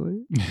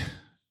 apparently.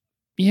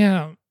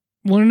 Yeah.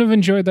 Wouldn't have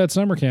enjoyed that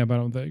summer camp, I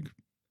don't think.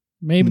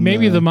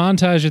 Maybe the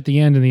montage at the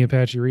end in the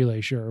Apache relay,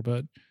 sure,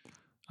 but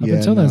up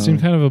until then, it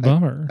seemed kind of a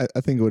bummer.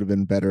 I think it would have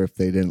been better if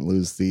they didn't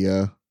lose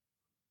the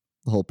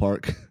whole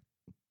park.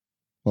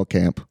 Well,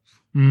 camp.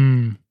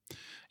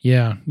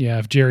 Yeah.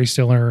 If Jerry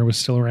Stiller was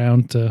still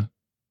around to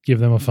give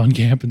them a fun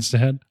camp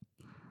instead.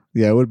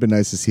 Yeah, it would have been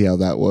nice to see how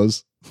that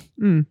was.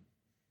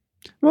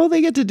 Well,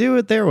 they get to do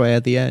it their way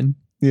at the end.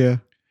 Yeah.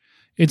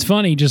 It's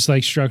funny, just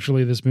like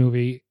structurally, this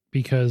movie,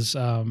 because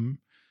I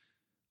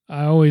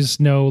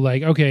always know,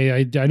 like,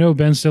 okay, I know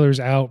Ben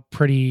Stiller's out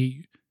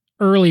pretty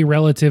early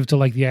relative to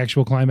like the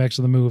actual climax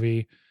of the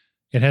movie.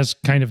 It has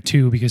kind of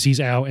two, because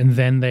he's out and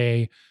then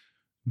they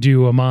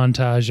do a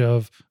montage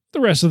of the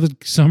rest of the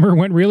summer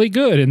went really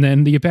good. And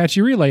then the Apache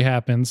relay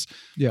happens.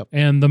 Yep.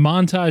 And the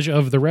montage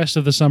of the rest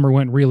of the summer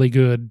went really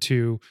good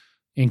to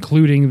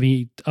including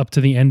the up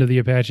to the end of the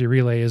Apache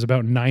relay is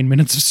about 9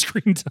 minutes of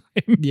screen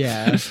time.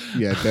 Yeah.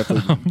 Yeah, it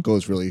definitely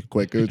goes really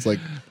quick. It's like,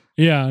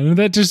 yeah, and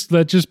that just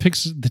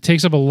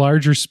takes up a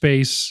larger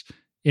space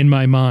in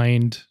my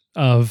mind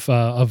of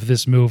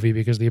this movie,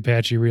 because the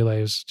Apache relay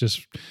is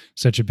just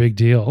such a big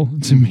deal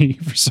to me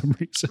for some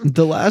reason.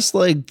 The last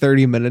like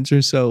 30 minutes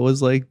or so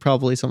was like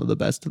probably some of the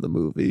best of the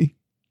movie.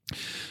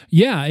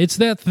 Yeah, it's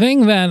that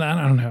thing that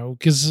I don't know,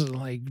 because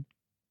like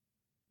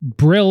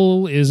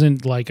Brill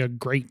isn't like a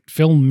great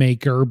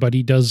filmmaker, but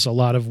he does a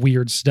lot of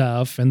weird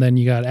stuff. And then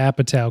you got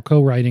Apatow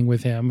co-writing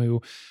with him,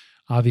 who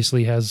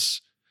obviously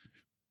has,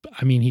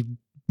 I mean, he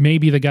may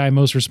be the guy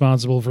most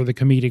responsible for the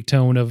comedic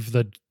tone of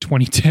the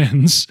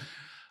 2010s.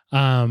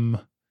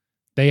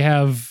 They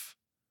have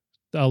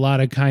a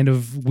lot of kind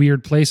of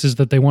weird places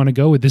that they want to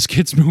go with this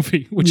kid's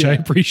movie, which I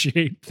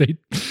appreciate. They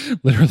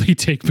literally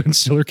take Ben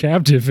Stiller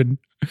captive and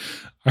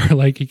are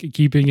like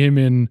keeping him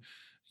in,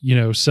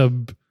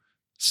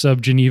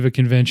 sub Geneva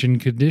Convention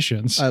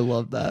conditions. I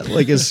love that.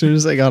 Like, as soon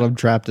as I got him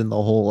trapped in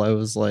the hole, I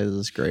was like, this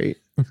is great.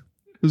 It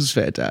was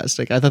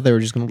fantastic. I thought they were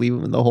just going to leave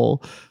him in the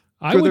hole.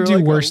 I would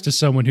do worse to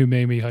someone who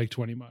made me hike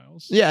 20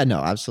 miles. Yeah,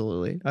 no,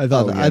 absolutely. I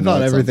thought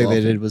everything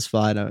they did was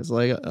fine. I was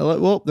like,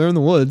 well, they're in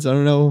the woods. I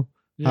don't know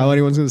how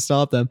anyone's going to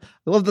stop them.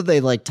 I love that they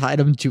like tied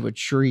them to a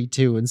tree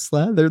too and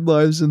slathered their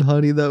lives in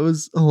honey. That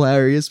was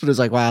hilarious. But it's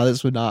like, wow,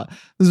 this would not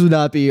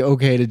be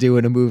okay to do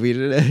in a movie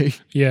today.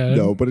 Yeah.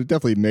 No, but it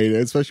definitely made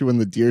it, especially when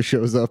the deer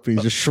shows up and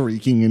he's just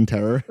shrieking in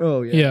terror.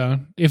 Oh yeah. Yeah.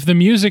 If the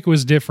music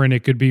was different,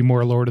 it could be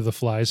more Lord of the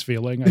Flies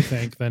feeling, I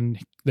think, than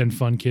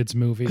Fun Kids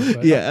movie.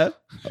 But. Yeah.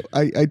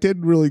 I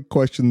did really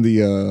question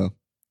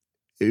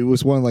it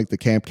was one of like the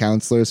camp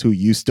counselors who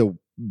used to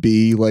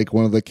be like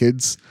one of the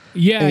kids.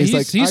 Yeah,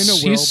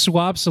 he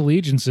swaps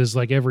allegiances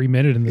like every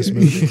minute in this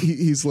movie.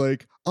 He's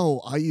like, oh,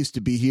 I used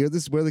to be here.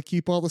 This is where they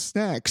keep all the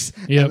snacks.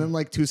 Yep. And then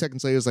like 2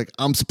 seconds later, it's like,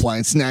 I'm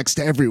supplying snacks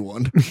to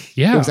everyone.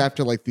 Yeah. It was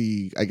after like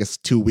I guess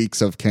 2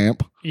 weeks of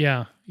camp.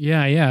 Yeah.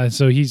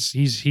 So he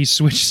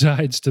switched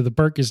sides to the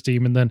Burkus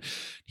team, and then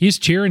he's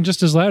cheering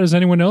just as loud as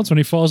anyone else when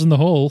he falls in the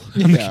hole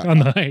on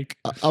the hike.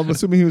 I'm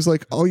assuming he was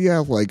like, oh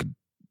yeah, like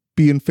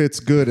being fit's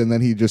good, and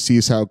then he just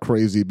sees how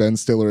crazy Ben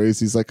Stiller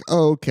is. He's like,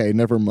 oh, okay,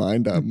 never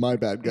mind. My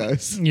bad,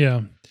 guys.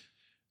 Yeah.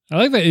 I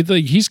like that.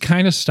 He's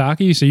kind of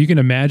stocky, so you can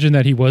imagine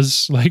that he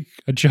was like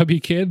a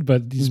chubby kid,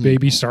 but his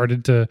baby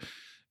started to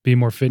be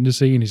more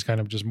fitnessy, and he's kind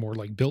of just more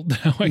like built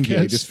now, I guess.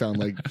 Yeah, he just found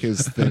like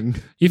his thing.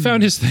 He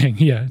found his thing.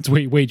 Yeah, it's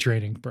weight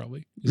training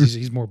probably.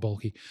 He's more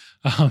bulky.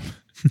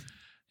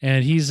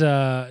 And he's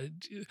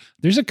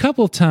there's a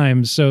couple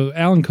times. So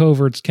Alan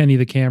Covert's Kenny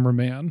the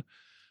cameraman.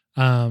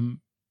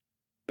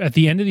 At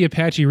the end of the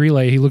Apache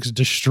relay, he looks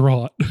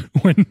distraught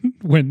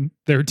when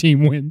their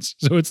team wins.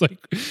 So it's like,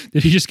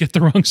 did he just get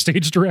the wrong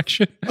stage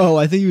direction? Oh,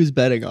 I think he was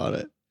betting on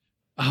it.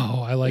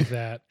 Oh, I like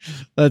that.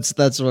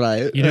 That's what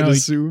I'd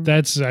assume.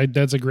 That's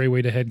a great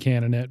way to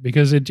headcanon it,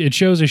 because it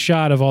shows a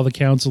shot of all the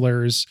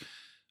counselors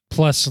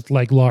plus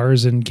like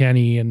Lars and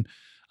Kenny, and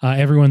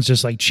everyone's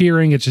just like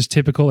cheering. It's just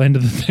typical end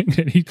of the thing.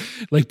 And he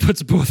like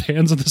puts both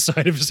hands on the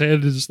side of his head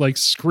and is like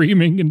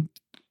screaming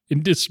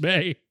in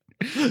dismay.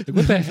 Like,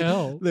 what the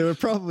hell? They were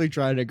probably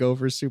trying to go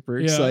for super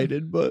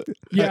excited, but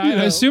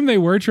I assume they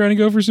were trying to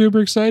go for super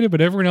excited, but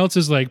everyone else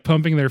is like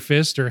pumping their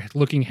fist or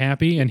looking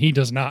happy, and he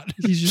does not.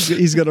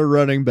 He's got a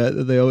running bet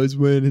that they always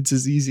win. It's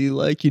as easy,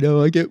 like,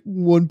 I get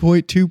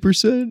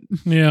 1.2%.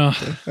 Yeah.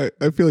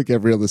 I feel like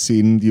every other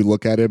scene you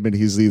look at him and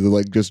he's either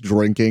like just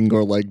drinking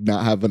or like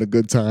not having a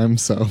good time.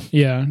 So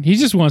yeah, he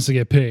just wants to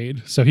get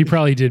paid. So he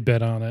probably did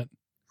bet on it,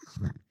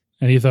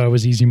 and he thought it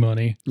was easy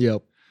money.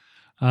 Yep.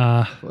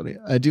 Funny.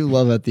 I do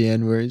love at the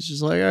end where he's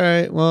just like, all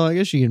right, well, I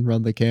guess you can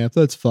run the camp.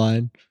 That's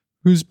fine.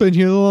 Who's been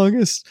here the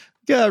longest?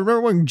 Yeah, remember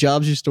when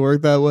jobs used to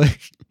work that way?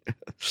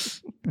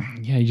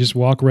 Yeah, you just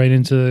walk right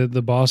into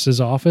the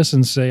boss's office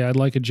and say, I'd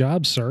like a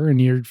job, sir,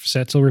 and you're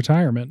set till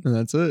retirement. And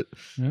that's it.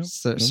 Yep.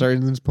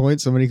 Starting this point,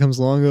 somebody comes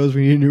along and goes,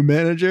 we need a new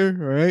manager.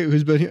 All right,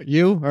 who's been here?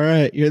 You? All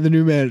right, you're the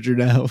new manager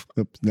now.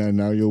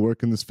 Now you'll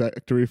work in this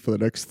factory for the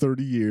next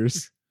 30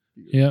 years.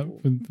 Yeah.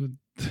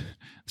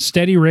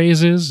 Steady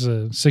raises,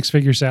 a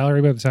 6-figure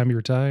salary by the time you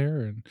retire,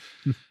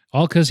 and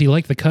all because he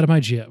liked the cut of my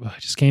jib. I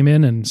just came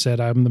in and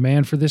said, I'm the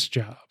man for this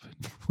job.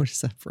 What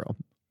is that from?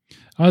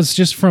 It's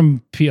just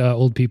from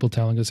old people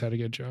telling us how to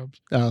get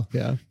jobs. Oh,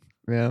 yeah.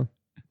 Yeah.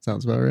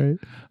 Sounds about right.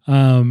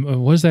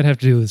 What does that have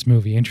to do with this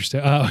movie?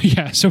 Interesting. Oh,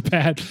 yeah. So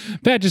Pat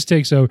just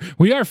takes over.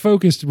 We are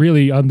focused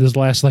really on this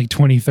last like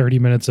 20, 30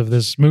 minutes of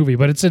this movie,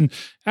 but it's an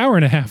hour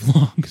and a half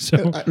long.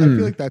 So I feel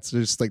like that's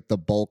just like the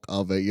bulk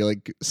of it. You're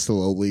like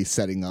slowly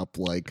setting up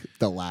like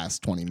the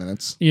last 20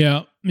 minutes.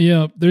 Yeah.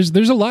 Yeah. There's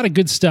a lot of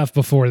good stuff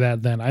before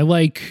that then. I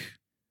like,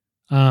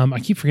 I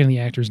keep forgetting the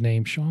actor's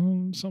name.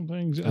 Sean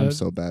something. I'm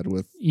so bad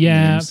with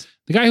names.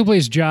 The guy who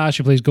plays Josh,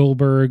 who plays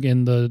Goldberg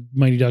in the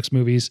Mighty Ducks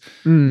movies.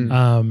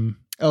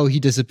 He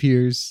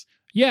disappears.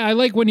 Yeah, I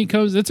like when he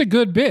comes. It's a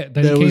good bit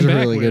that he was came a back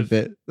really with. good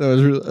bit. That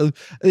was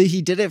really,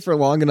 he did it for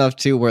long enough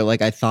too, where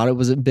like I thought it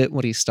was a bit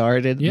when he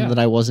started, Yeah. and then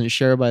I wasn't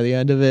sure by the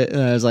end of it,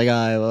 and I was like,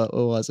 it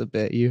was a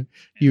bit.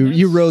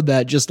 You rode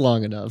that just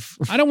long enough.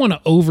 I don't want to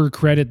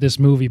overcredit this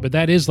movie, but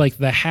that is like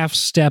the half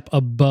step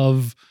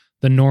above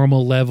the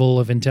normal level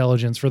of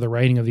intelligence for the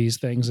writing of these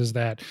things, is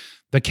that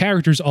the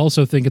characters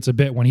also think it's a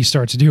bit when he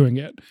starts doing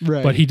it,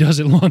 Right. but he does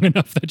it long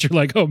enough that you're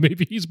like, oh,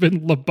 maybe he's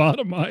been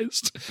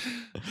lobotomized.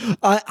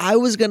 I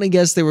was gonna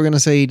guess they were gonna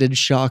say he did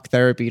shock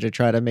therapy to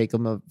try to make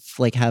him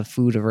have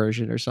food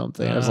aversion or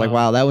something. I was like,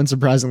 wow, that one's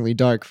surprisingly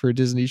dark for a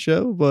Disney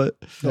show, but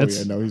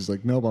He's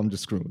like, nope, I'm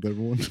just screwing with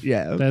everyone.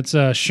 yeah, That's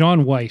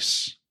Sean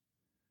Weiss.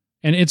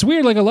 And it's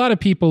weird, like a lot of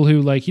people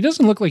who like, he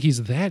doesn't look like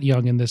he's that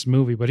young in this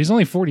movie, but he's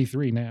only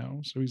 43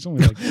 now. So he's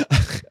only like,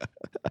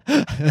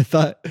 I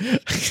thought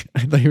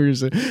you were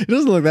just saying, he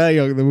doesn't look that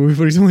young in the movie,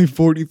 but he's only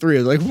 43.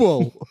 I was like,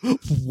 whoa,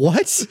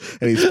 what?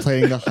 And he's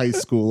playing a high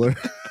schooler.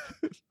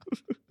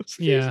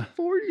 yeah.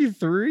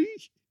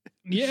 43?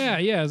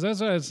 Yeah.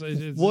 That's why it's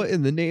What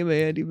in the name of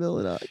Andy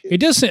Milonakis? It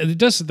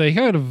does, they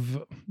kind of,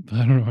 I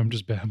don't know, I'm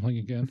just babbling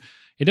again.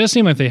 It does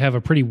seem like they have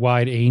a pretty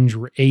wide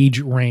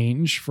age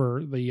range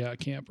for the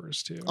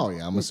campers too. Oh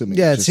yeah, I'm assuming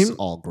Yeah, it's it just seemed-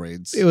 all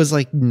grades. It was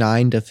like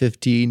 9 to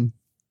 15,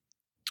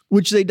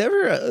 which they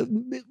never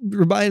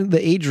remind the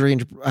age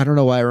range. I don't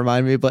know why it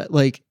reminded me, but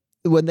like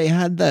when they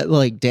had that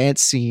like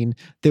dance scene,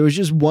 there was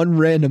just one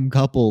random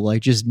couple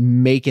like just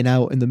making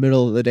out in the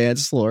middle of the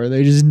dance floor.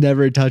 They just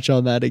never touch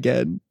on that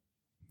again.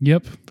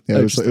 Yep. Yeah,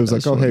 it was That like,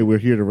 was oh, funny. hey, we're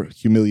here to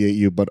humiliate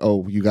you, but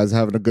oh, you guys are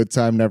having a good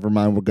time. Never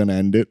mind, we're gonna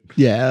end it.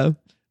 Yeah.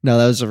 No,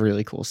 that was a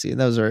really cool scene.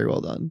 That was very well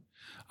done.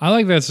 I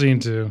like that scene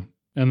too.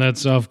 And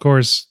that's, of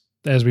course,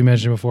 as we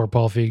mentioned before,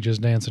 Paul Feig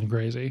just dancing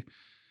crazy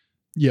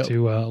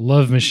to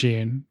Love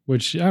Machine,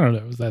 which I don't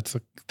know if that's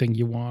the thing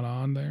you want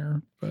on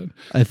there. But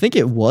I think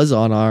it was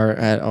on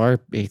at our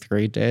 8th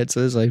grade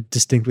dances. I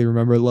distinctly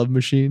remember Love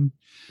Machine.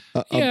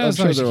 yeah, I'm as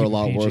long sure as you there were a keep it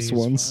lot PG, worse it's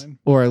ones. fine.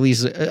 Or at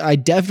least I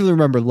definitely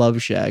remember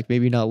Love Shack,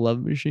 maybe not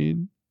Love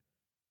Machine.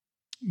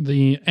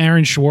 The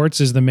Aaron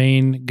Schwartz is the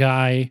main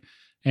guy.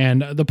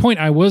 And the point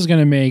I was going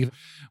to make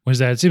was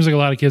that it seems like a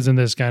lot of kids in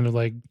this kind of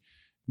like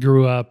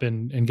grew up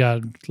and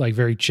got like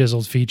very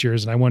chiseled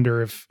features. And I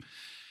wonder if,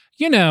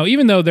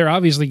 even though they're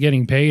obviously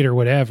getting paid or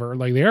whatever,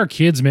 like there are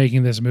kids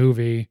making this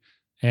movie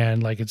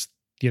and like it's,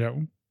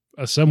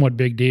 a somewhat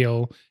big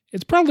deal.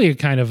 It's probably a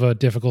kind of a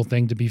difficult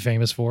thing to be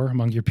famous for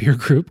among your peer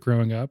group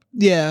growing up.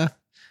 Yeah.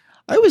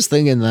 I was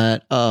thinking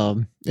that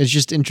it's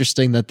just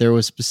interesting that there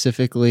was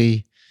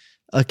specifically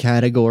a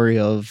category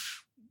of,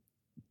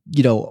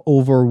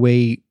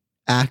 overweight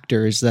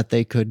actors that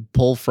they could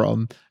pull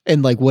from,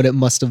 and like what it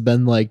must have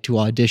been like to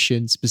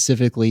audition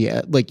specifically.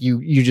 Like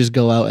you just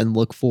go out and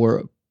look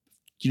for,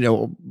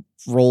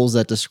 roles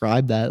that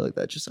describe that. Like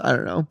that just, I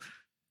don't know.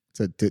 It's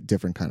a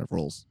different kind of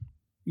roles.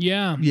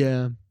 Yeah.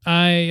 Yeah.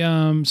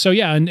 So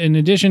yeah, in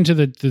addition to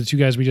the two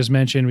guys we just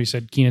mentioned, we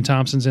said Kenan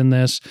Thompson's in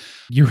this.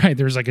 You're right.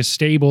 There's like a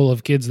stable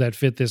of kids that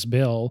fit this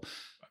bill.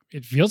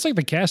 It feels like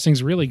the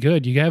casting's really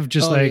good. You have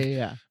just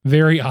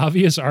very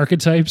obvious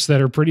archetypes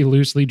that are pretty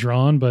loosely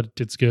drawn, but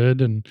it's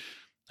good. And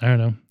I don't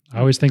know. I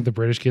always think the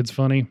British kid's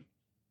funny.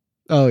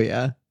 Oh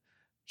yeah.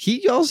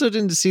 He also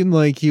didn't seem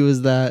like he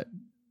was that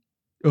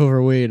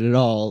overweight at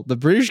all. The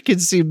British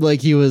kid seemed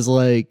like he was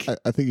like...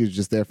 I think he was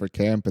just there for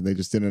camp and they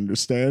just didn't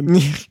understand.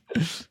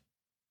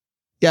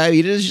 Yeah,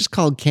 it is just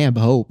called Camp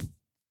Hope.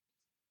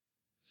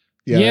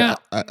 Yeah.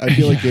 I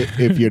feel like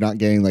if you're not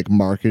getting like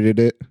marketed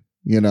it,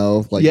 you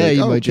know, like, you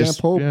oh, might Camp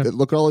just Hope. yeah.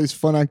 Look at all these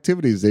fun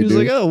activities they he was do.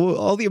 like, oh, well,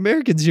 all the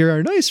Americans here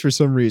are nice for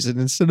some reason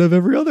instead of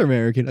every other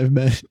American I've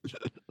met.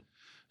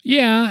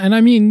 Yeah, and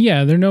I mean,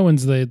 yeah, there no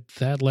one's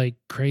that like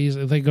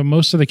crazy. Like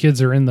most of the kids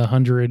are in the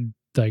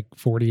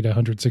 40 to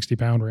 160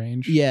 pound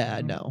range. Yeah,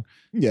 no.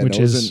 Yeah, which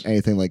it wasn't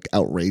anything like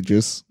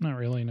outrageous. Not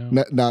really,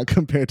 no. Not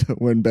compared to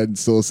when Ben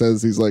still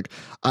says he's like,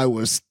 I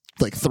was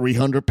like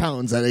 300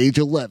 pounds at age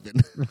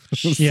 11.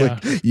 It's Yeah.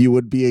 like, you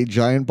would be a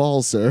giant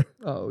ball, sir.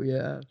 Oh,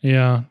 yeah.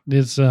 Yeah,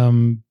 it's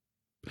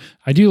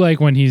I do like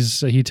when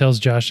he tells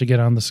Josh to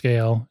get on the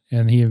scale,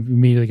 and he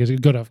immediately goes,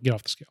 get off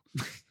the scale.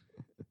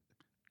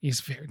 He's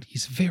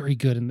very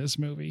good in this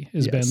movie.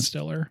 Is Yes. Ben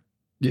Stiller?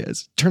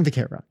 Yes. Turn the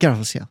camera off. Get off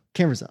the scale.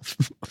 Camera's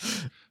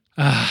off.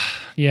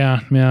 Yeah,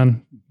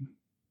 man.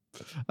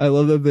 I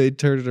love that they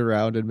turn it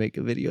around and make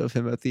a video of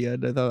him at the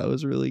end. I thought that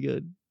was really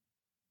good.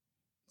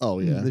 Oh,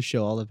 yeah. To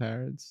show all the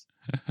parents.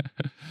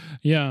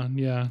 Yeah.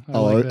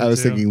 I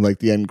was thinking like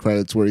the end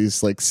credits where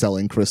he's like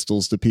selling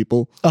crystals to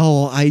people.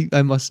 Oh,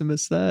 I must have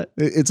missed that.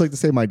 It's like the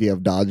same idea of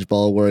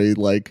Dodgeball where he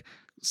like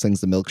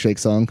sings the milkshake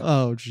song.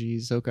 Oh,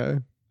 geez. Okay.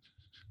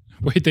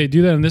 Wait, they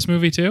do that in this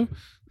movie too?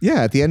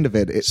 Yeah, at the end of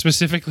it.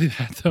 Specifically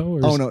that though? Or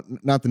Oh, no,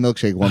 not the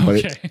milkshake one,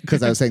 Okay. but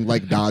because I was saying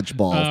like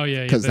Dodgeball. Oh,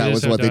 yeah. Because that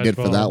was what they did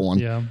for that one.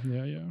 Yeah.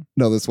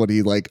 No, that's what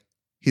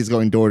he's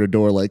going door to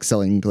door, like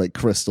selling like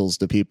crystals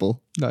to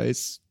people.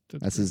 Nice.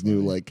 That's his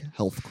new like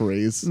health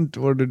craze.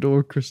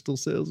 Door-to-door crystal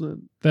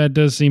salesman. That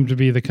does seem to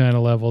be the kind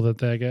of level that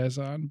guy's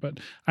on. But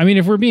I mean,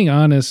 if we're being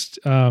honest,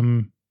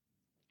 seems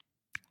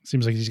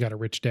like he's got a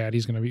rich dad.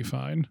 He's going to be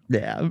fine.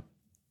 Yeah.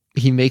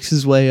 He makes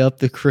his way up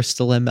the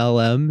crystal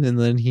MLM and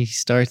then he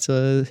starts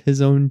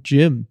his own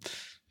gym.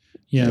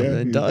 Yeah.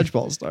 And then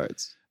Dodgeball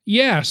starts.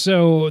 Yeah.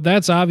 So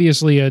that's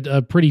obviously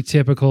a pretty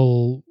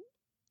typical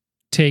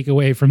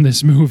takeaway from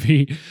this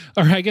movie,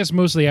 or I guess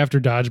mostly after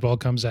Dodgeball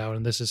comes out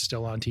and this is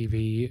still on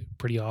TV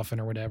pretty often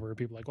or whatever.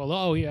 People are like, well,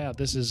 oh yeah,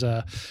 this is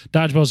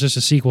Dodgeball is just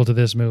a sequel to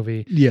this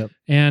movie. Yeah.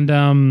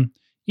 And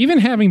even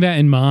having that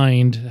in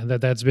mind,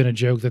 that's been a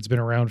joke that's been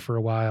around for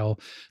a while,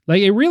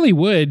 like it really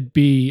would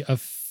be a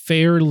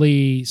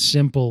fairly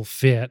simple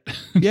fit.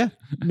 Yeah.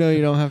 No,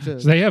 you don't have to.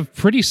 So they have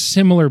pretty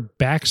similar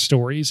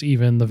backstories,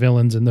 even the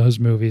villains in those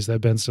movies that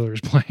Ben Stiller is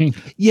playing.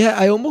 Yeah,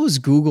 I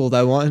almost Googled.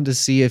 I wanted to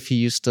see if he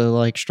used to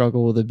like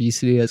struggle with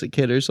obesity as a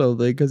kid or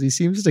something because he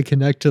seems to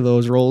connect to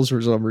those roles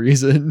for some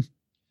reason.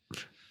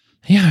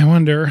 Yeah, I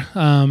wonder.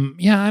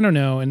 Yeah, I don't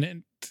know.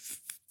 And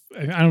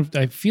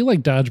I feel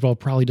like Dodgeball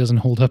probably doesn't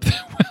hold up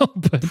that well,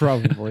 but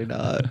Probably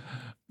not.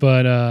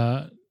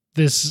 But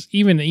this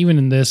even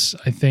in this,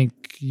 I think,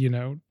 you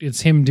know,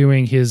 it's him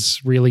doing his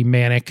really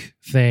manic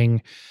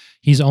thing.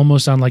 He's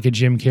almost on like a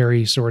Jim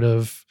Carrey sort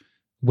of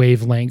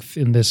wavelength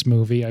in this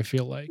movie, I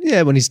feel like.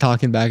 Yeah, when he's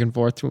talking back and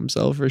forth to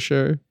himself for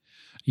sure.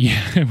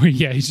 Yeah,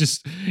 yeah, he's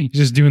just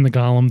doing the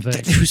Gollum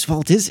thing. Whose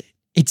fault is it?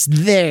 It's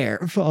their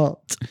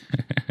fault.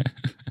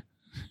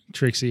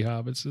 Trixie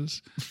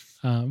Hobbits's.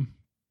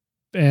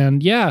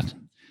 And yeah,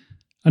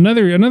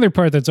 another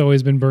part that's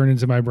always been burned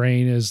into my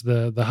brain is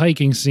the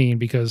hiking scene,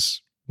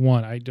 because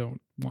one, I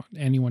don't want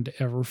anyone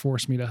to ever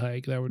force me to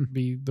hike. That would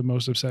be the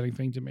most upsetting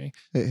thing to me.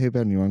 Hey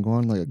Ben, you want to go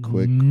on like a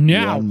quick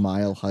No. 1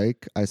 mile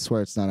hike? I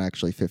swear it's not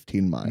actually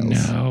 15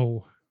 miles.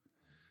 No.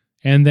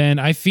 And then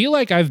I feel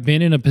like I've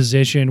been in a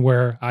position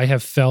where I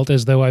have felt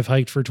as though I've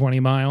hiked for 20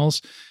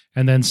 miles,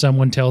 and then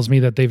someone tells me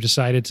that they've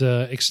decided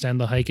to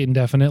extend the hike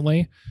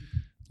indefinitely,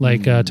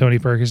 like Tony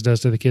Perkins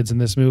does to the kids in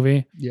this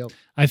movie. Yep.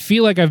 I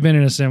feel like I've been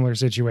in a similar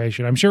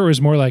situation. I'm sure it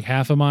was more like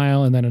half a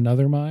mile and then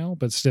another mile,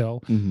 but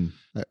still.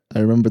 Mm-hmm. I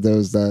remember there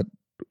was that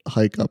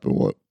hike up in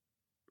what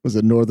was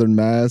it, Northern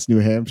Mass, New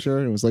Hampshire,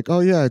 and it was like,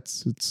 oh yeah,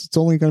 it's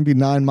only going to be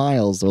 9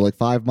 miles or like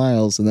 5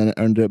 miles, and then it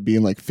ended up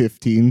being like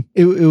 15.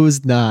 It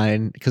was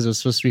 9 because it was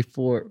supposed to be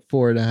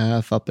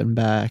 4.5 up and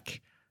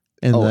back.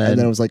 And then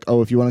it was like,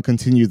 oh, if you want to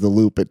continue the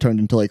loop, it turned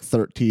into like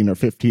 13 or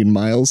 15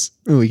 miles.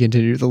 We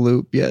continued the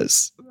loop.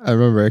 Yes. I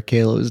remember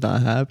Kayla was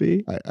not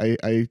happy.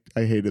 I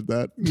hated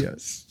that.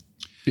 Yes.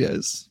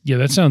 Yes. Yeah,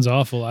 that sounds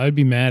awful. I would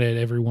be mad at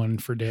everyone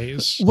for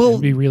days. Well-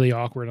 It'd be really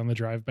awkward on the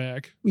drive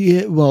back.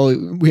 Yeah. Well,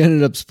 we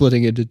ended up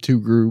splitting into 2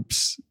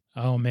 groups.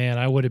 Oh man,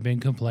 I would have been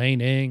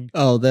complaining.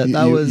 Oh, that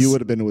You was. you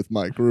would have been with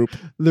my group.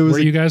 There was Were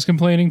you guys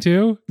complaining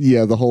too?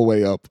 Yeah, the whole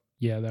way up.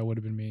 Yeah, that would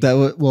have been me.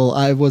 well,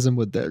 I wasn't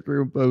with that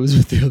group. I was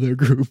with the other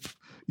group.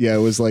 Yeah, it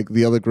was like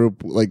the other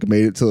group like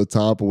made it to the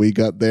top. We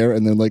got there,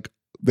 and then like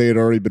they had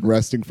already been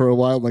resting for a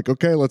while. Like,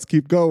 okay, let's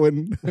keep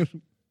going.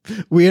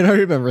 We had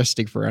already been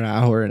resting for an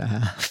hour and a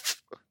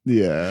half.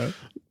 Yeah.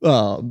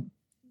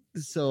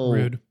 So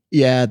Rude.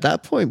 yeah, at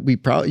that point we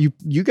probably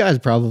you guys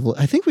probably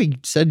I think we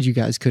said you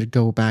guys could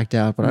go back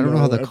out, but I don't know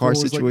how the car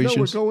everyone was situation. Like,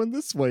 no, we're going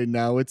this way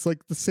now. It's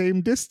like the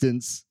same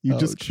distance. You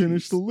just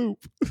finished the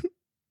loop.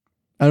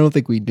 I don't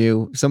think we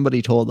do.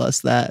 Somebody told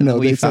us that. No,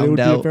 we they said it would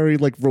found be a out. very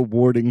like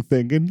rewarding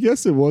thing. And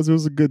yes, it was. It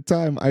was a good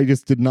time. I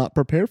just did not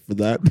prepare for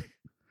that.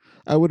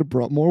 I would have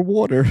brought more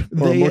water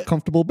or a more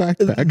comfortable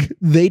backpack.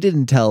 They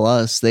didn't tell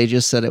us. They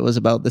just said it was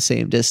about the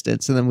same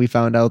distance. And then we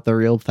found out the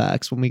real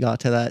facts when we got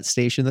to that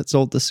station that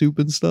sold the soup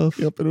and stuff.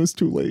 Yep, and it was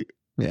too late.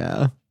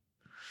 Yeah.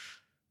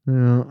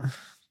 Yeah.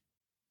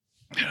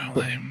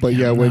 But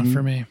yeah, when not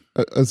for me.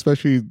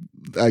 Especially,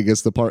 I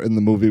guess the part in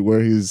the movie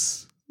where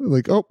he's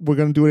like, "Oh, we're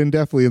gonna do it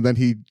indefinitely," and then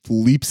he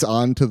leaps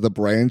onto the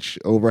branch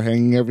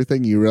overhanging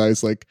everything. You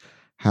realize like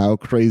how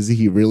crazy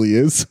he really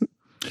is.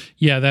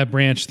 Yeah, that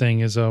branch thing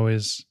is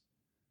always.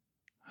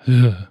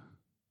 Ugh.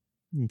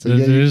 So,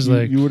 yeah, There's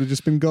you would have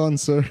just been gone,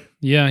 sir.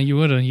 Yeah, you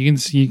would have.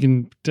 You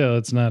can tell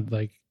it's not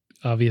like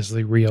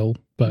obviously real,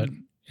 but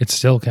it's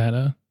still kind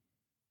of.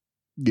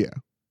 Yeah.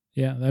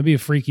 Yeah, that'd be a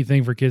freaky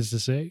thing for kids to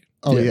say.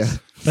 Oh Yes.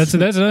 yeah. That's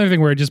another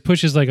thing where it just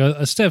pushes like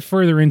a step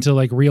further into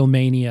like real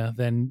mania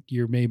than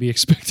you're maybe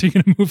expecting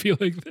in a movie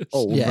like this.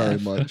 Oh, Yeah. very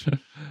much.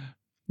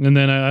 And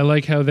then I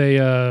like how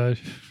they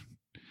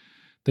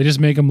just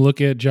make him look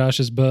at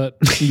Josh's butt.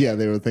 Yeah,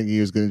 they were thinking he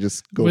was going to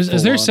just go. Is full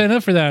there on. set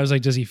up for that? I was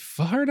like, does he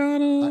fart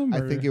on him? I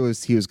or- think he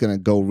was going to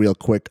go real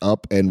quick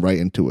up and right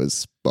into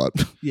his butt.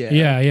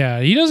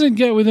 Yeah. He doesn't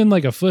get within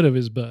like a foot of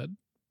his butt,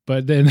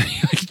 but then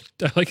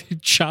he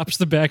chops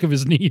the back of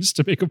his knees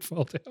to make him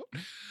fall down.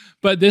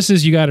 But this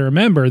is, you got to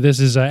remember, this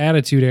is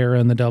Attitude Era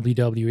in the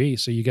WWE.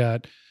 So you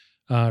got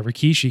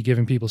Rikishi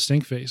giving people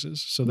stink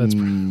faces. So that's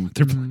what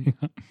they're playing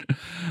on.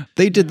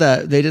 They did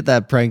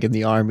that prank in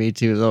the army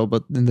too, though.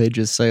 But then they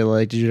just say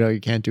like, "Did you know you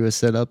can't do a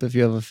sit up if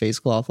you have a face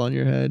cloth on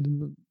your head?"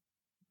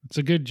 It's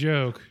a good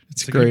joke.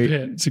 It's a great. good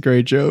bit. It's a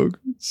great joke.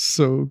 It's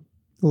so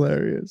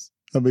hilarious.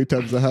 How many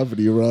times that happened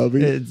to you,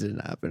 Robbie? It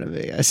didn't happen to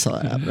me. I saw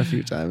it happen a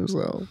few times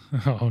though.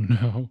 Oh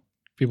no.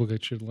 People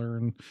should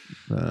learn.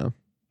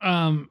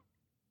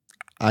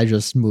 I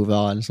just move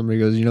on. Somebody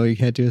goes, "You know, you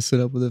can't do a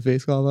sit up with a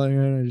face cloth on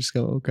your head." I just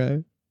go,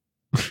 "Okay."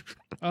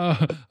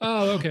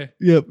 Okay.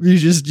 Yep. You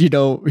just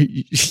don't.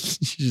 You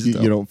just You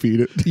don't. don't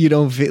feed it. You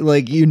don't feel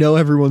like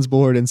everyone's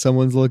bored and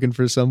someone's looking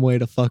for some way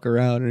to fuck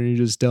around, and you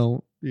just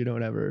don't. You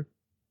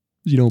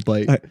don't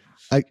bite.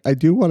 I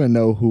do want to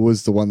know who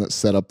was the one that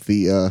set up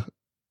the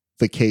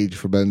cage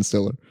for Ben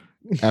Stiller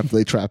after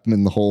they trap him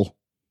in the hole.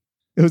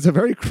 It was a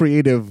very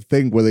creative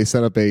thing where they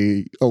set up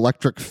a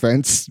electric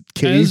fence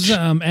cage.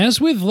 As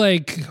with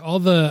like all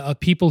the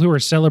people who are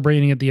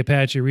celebrating at the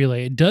Apache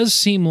Relay, it does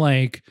seem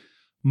like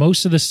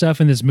most of the stuff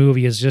in this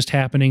movie is just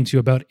happening to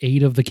about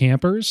 8 of the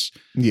campers.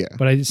 Yeah.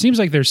 But it seems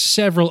like there's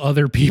several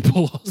other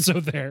people also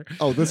there.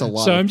 Oh, there's a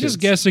lot. So of I'm kids. just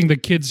guessing the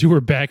kids who were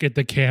back at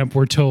the camp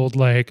were told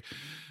like,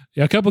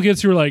 a couple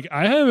kids who were like,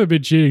 I haven't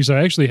been cheating, so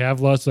I actually have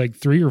lost like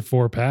 3 or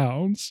 4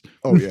 pounds.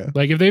 Oh yeah.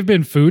 Like if they've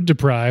been food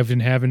deprived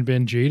and haven't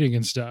been cheating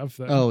and stuff.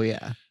 Then, Oh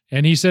yeah.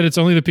 And he said it's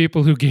only the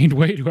people who gained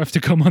weight who have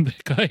to come on the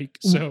hike.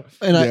 So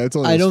And Yeah, it's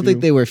only I those don't think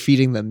few. they were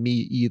feeding them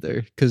meat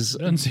either, because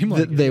Doesn't seem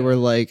like it, they yeah. were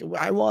like,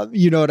 "I want,"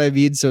 you know what I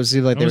mean. So it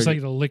seemed like it they was were,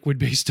 like the liquid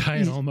based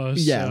diet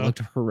almost. yeah, so. it looked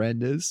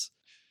horrendous.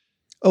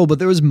 Oh, but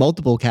there was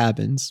multiple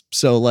cabins,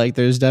 so like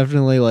there's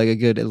definitely like a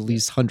good at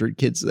least 100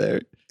 kids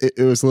there.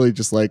 It was literally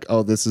just like,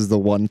 oh, this is the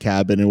one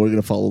cabin, and we're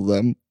gonna follow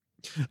them.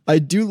 I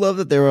do love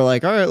that they were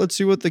like, all right, let's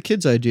see what the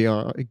kids'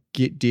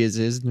 ideas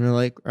is. And they're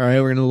like, all right,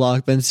 we're going to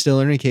lock Ben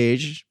Stiller in a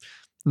cage.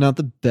 Not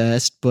the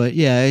best, but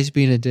yeah, he's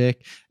being a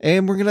dick.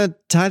 And we're going to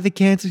tie the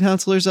cancer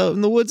counselors out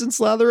in the woods and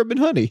slather them in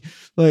honey.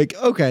 Like,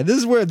 okay, this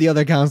is where the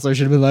other counselor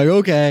should have been like,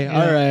 okay,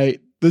 Yeah. all right,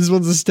 this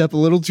one's a step a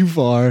little too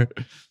far.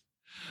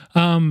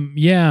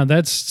 Yeah,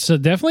 that's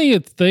definitely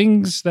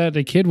things that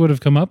a kid would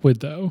have come up with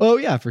though. Oh,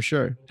 yeah, for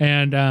sure.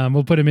 And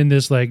we'll put him in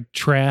this like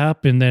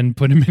trap and then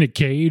put him in a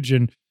cage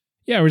and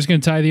yeah, we're just going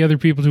to tie the other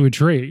people to a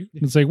tree.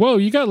 It's like, whoa,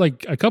 you got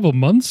like a couple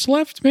months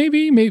left,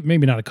 maybe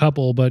not a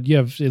couple, but you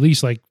have at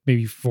least like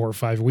maybe 4 or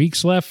 5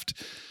 weeks left.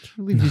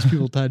 Can't leave these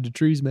people tied to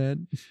trees,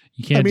 man.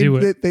 You can't do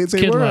it. It's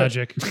kid were,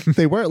 logic.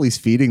 They were at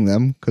least feeding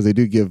them because they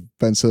do give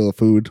Ben Stiller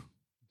food.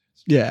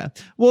 Yeah.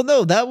 Well,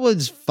 no, that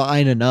was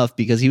fine enough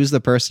because he was the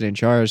person in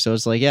charge. So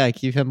it's like, yeah,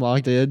 keep him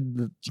locked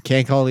in. You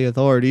can't call the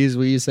authorities.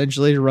 We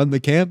essentially run the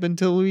camp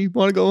until we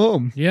want to go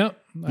home. Yep.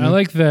 I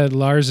like that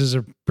Lars is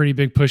a pretty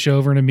big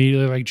pushover and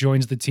immediately like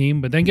joins the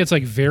team, but then gets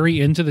like very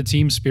into the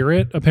team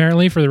spirit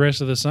apparently for the rest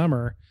of the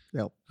summer.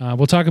 Yep.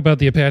 We'll talk about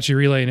the Apache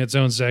Relay in its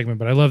own segment,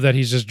 but I love that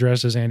he's just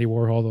dressed as Andy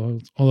Warhol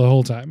the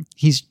whole time.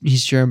 He's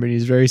German.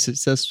 He's very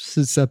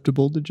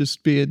susceptible to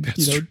just being,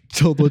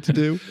 told what to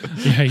do.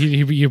 Yeah,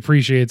 he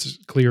appreciates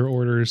clear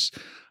orders.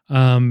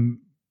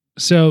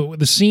 So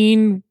the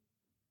scene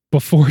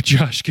before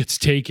Josh gets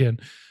taken,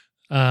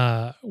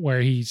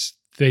 where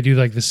they do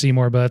like the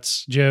Seymour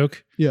Butts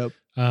joke. Yep.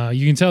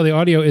 You can tell the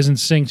audio isn't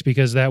synced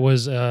because that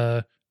was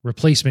a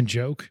replacement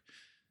joke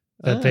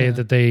that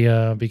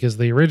they because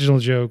the original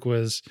joke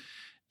was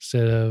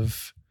instead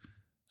of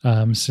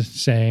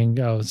saying,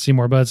 "Oh,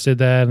 Seymour Butts did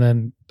that," and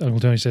then Uncle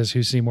Tony says,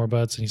 "Who's Seymour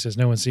Butts?" and he says,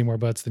 "No one's Seymour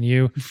Butts than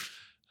you,"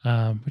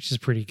 which is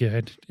pretty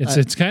good.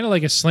 It's kind of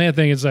like a slant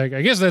thing. It's like,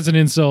 I guess that's an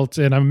insult,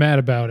 and I'm mad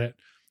about it.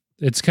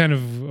 It's kind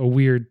of a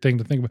weird thing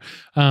to think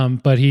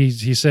about. But he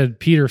said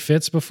Peter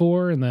Fitz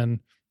before, and then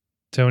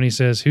Tony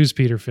says, "Who's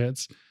Peter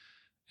Fitz?"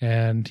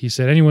 And he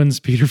said, "Anyone's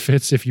Peter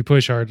Fitz if you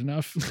push hard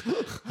enough."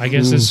 I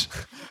guess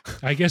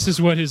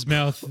is what his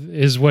mouth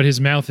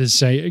is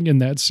saying in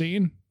that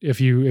scene. If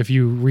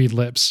you read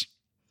lips,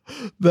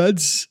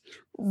 that's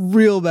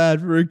real bad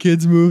for a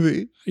kids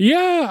movie.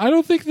 Yeah, I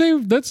don't think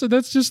that's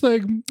just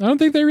like, I don't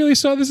think they really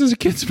saw this as a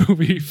kids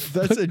movie.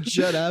 That's a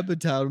Judd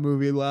Apatow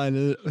movie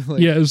line.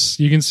 Like, yes,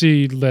 you can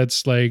see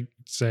that's like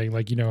saying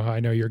like, you know how I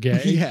know you're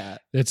gay. Yeah,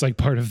 it's like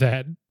part of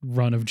that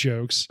run of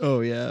jokes. Oh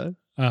yeah.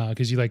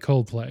 Because you like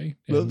Coldplay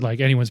and like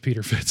anyone's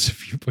Peter Fitz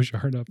if you push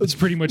hard up. It's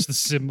pretty much the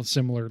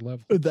similar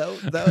level.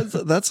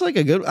 That's like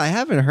a good.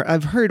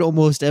 I've heard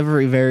almost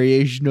every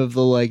variation of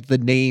the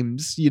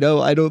names. You know,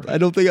 I don't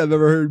think I've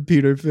ever heard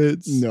Peter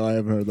Fitz. No, I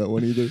haven't heard that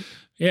one either.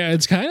 Yeah,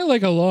 it's kind of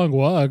like a long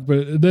walk,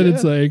 but then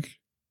it's like,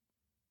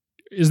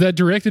 is that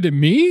directed at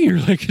me, or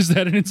like is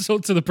that an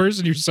insult to the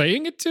person you're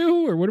saying it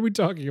to, or what are we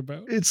talking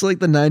about? It's like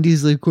the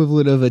 '90s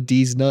equivalent of a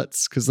D's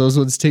nuts, because those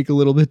ones take a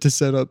little bit to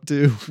set up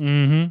too.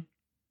 Mm-hmm.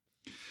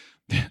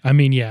 I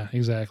mean, yeah,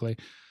 exactly.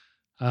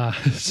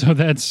 So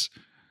that's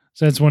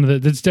that's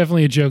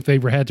definitely a joke they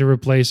had to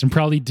replace and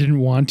probably didn't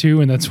want to,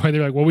 and that's why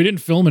they're like, well, we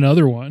didn't film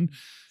another one.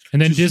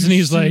 And then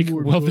Disney's like,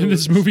 well, then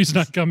this movie's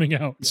not coming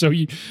out, so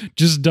you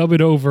just dub it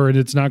over, and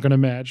it's not going to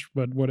match.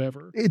 But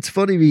whatever. It's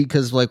funny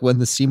because like when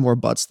the Seymour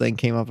Butts thing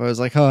came up, I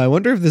was like, oh, I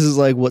wonder if this is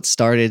like what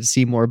started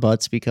Seymour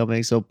Butts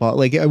becoming so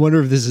like. I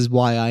wonder if this is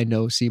why I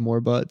know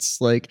Seymour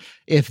Butts. Like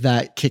if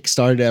that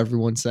kickstarted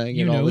everyone saying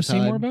it all the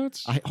time. Seymour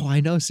Butts?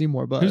 I know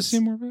Seymour Butts. Who's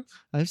Seymour Butts?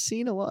 I've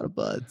seen a lot of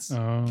Butts.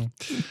 Oh,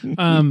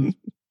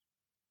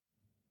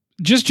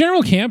 just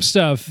general camp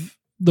stuff.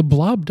 The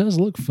Blob does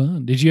look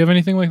fun. Did you have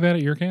anything like that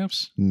at your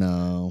camps?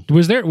 No.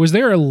 Was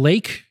there a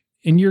lake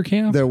in your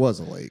camp? There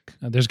was a lake.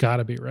 There's got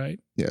to be, right?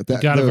 Yeah,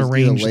 you got to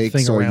arrange the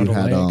thing around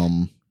a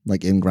lake.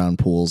 Like in-ground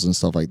pools and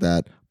stuff like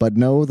that. But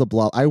no, the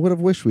Blob. I would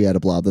have wished we had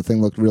a Blob. The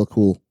thing looked real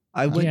cool.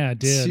 I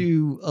went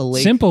to a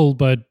lake. Simple,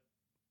 but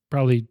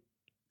probably.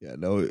 Yeah,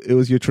 no, it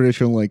was your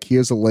traditional, like,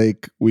 here's a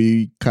lake.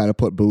 We kind of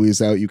put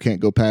buoys out. You can't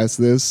go past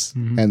this.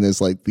 Mm-hmm. And there's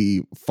like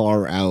the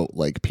far out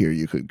like pier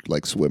you could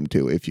like swim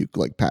to if you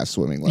like pass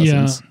swimming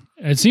lessons.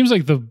 Yeah. It seems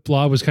like the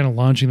Blob was kind of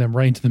launching them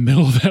right into the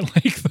middle of that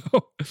lake,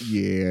 though.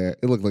 Yeah,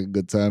 it looked like a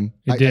good time.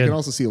 I can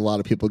also see a lot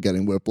of people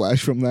getting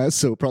whiplash from that,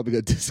 so it probably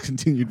got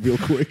discontinued real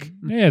quick.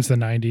 Yeah, it's the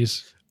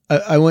 90s.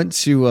 I went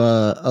to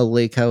a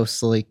lake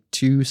house like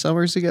 2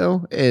 summers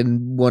ago,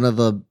 and one of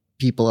the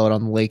people out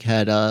on the lake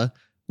had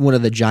one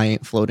of the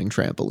giant floating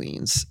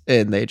trampolines,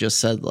 and they just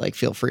said like,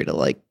 feel free to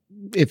like,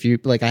 if you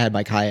like, I had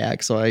my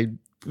kayak, so I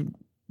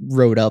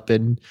rode up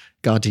and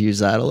got to use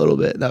that a little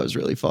bit. That was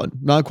really fun.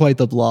 Not quite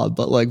the Blob,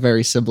 but like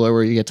very similar,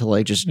 where you get to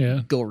like just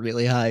go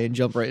really high and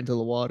jump right into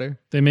the water.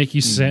 They make you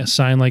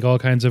sign like all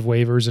kinds of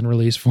waivers and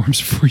release forms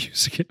before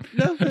using it.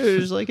 No, they're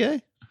just like,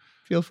 hey,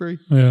 feel free.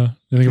 Yeah,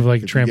 I think of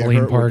like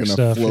trampoline park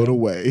stuff. Float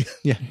away.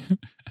 Yeah.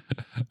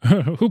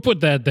 Who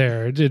put that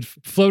there? It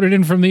floated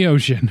in from the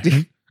ocean.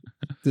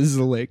 This is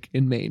a lake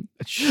in Maine.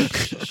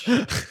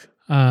 Same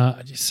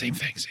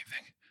thing.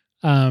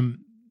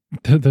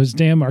 Those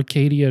damn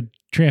Arcadia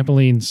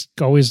trampolines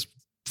always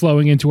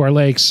flowing into our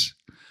lakes.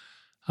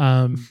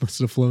 Must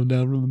have flown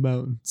down from the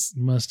mountains.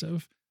 Must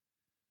have.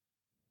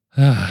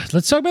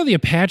 Let's talk about the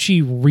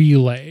Apache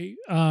relay.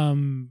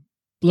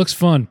 Looks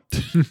fun.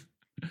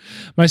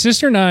 My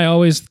sister and I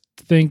always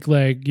think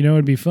like, you know,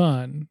 it'd be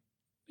fun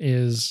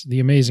is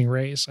the Amazing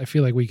Race. I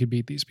feel like we could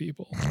beat these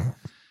people.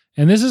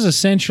 And this is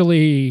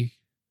essentially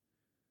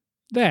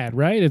that,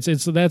 right?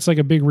 That's like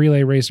a big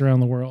relay race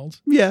around the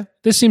world. Yeah.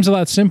 This seems a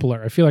lot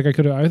simpler. I feel like I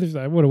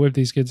would have whipped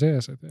these kids'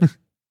 ass, I think.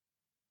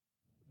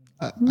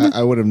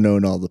 I would have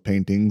known all the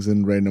paintings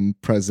and random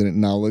president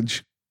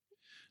knowledge.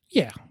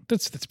 Yeah,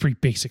 that's pretty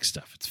basic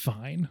stuff. It's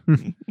fine.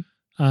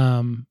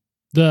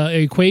 The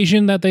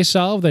equation that they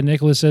solve that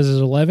Nicholas says is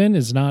 11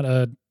 is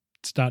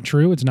it's not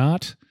true. It's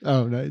not.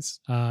 Oh, nice.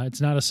 It's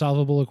not a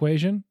solvable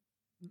equation.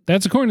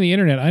 That's according to the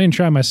internet. I didn't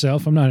try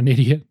myself. I'm not an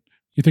idiot.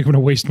 You think I'm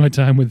going to waste my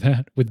time with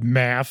that? With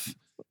math?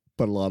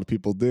 But a lot of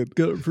people did.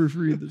 Got it for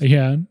free.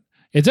 Yeah.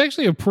 It's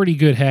actually a pretty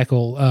good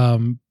heckle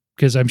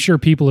because I'm sure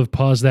people have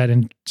paused that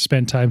and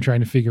spent time trying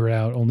to figure it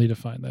out only to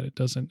find that it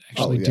doesn't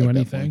actually do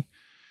anything. Definitely.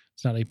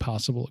 It's not a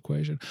possible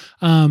equation.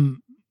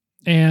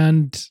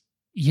 And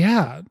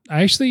yeah,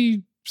 I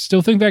actually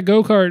still think that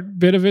go-kart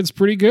bit of it's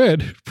pretty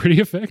good,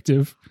 pretty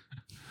effective.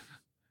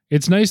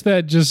 It's nice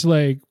that just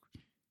like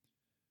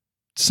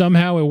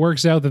somehow it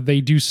works out that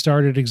they do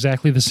start at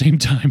exactly the same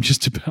time,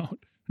 just about.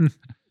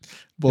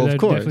 Well, of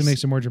course. Definitely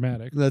makes it more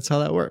dramatic. That's how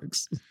that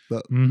works.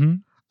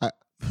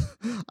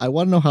 I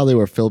want to know how they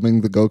were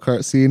filming the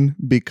go-kart scene,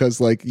 because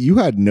like you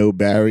had no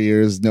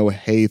barriers, no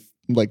hay,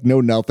 like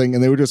no nothing,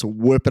 and they were just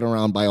whipping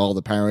around by all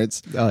the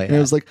parents. Oh yeah. And it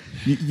was like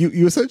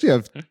you essentially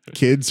have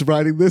kids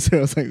riding this, and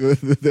I was like,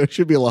 there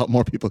should be a lot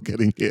more people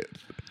getting hit.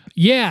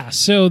 Yeah,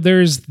 so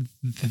there's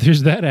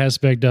that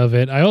aspect of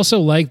it. I also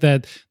like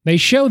that they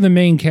show the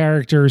main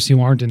characters who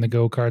aren't in the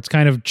go-karts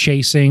kind of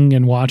chasing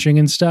and watching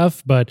and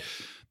stuff, but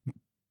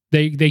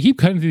they keep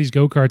cutting through these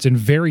go-karts in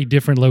very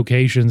different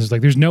locations.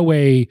 Like there's no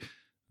way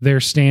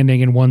they're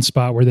standing in one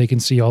spot where they can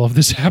see all of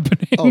this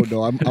happening. Oh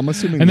no, I'm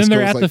assuming. And then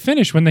they're at the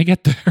finish when they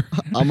get there.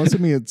 I'm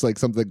assuming it's like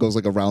something that goes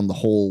like around the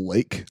whole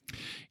lake.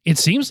 It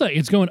seems like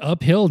it's going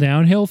uphill,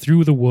 downhill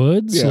through the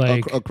woods, Yeah,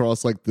 like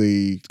across like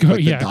the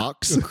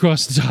docks,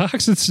 across the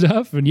docks and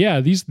stuff. And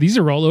yeah, these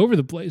are all over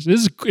the place.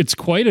 It's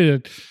quite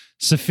a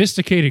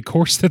sophisticated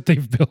course that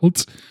they've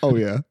built. Oh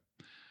yeah,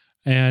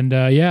 and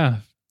yeah,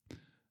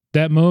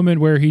 that moment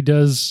where he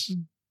does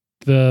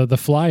the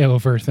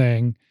flyover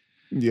thing.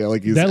 Yeah,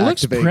 like he's that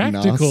looks activating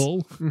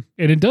practical,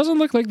 and it doesn't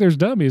look like there's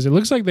dummies. It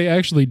looks like they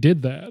actually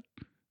did that.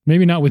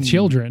 Maybe not with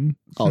children.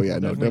 Oh yeah,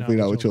 no, definitely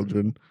not with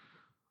children.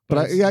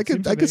 But I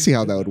could see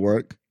how that would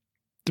work.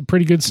 It's a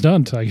pretty good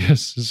stunt, I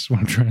guess, is what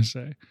I'm trying to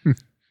say.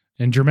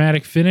 And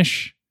dramatic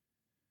finish.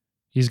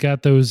 He's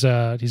got those.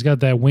 He's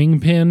got that wing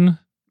pin.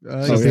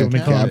 So they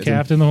would call him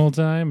captain the whole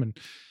time, and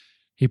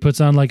he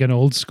puts on like an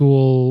old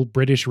school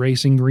British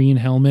racing green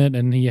helmet,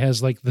 and he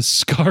has like the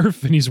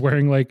scarf, and he's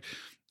wearing like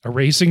a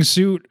racing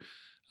suit.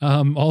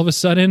 All of a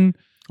sudden,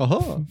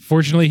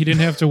 fortunately, he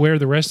didn't have to wear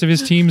the rest of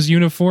his team's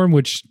uniform,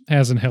 which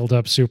hasn't held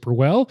up super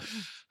well.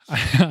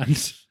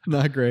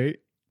 Not great.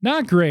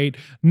 Not great.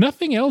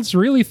 Nothing else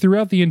really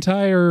throughout the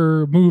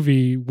entire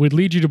movie would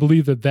lead you to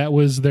believe that that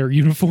was their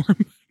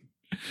uniform.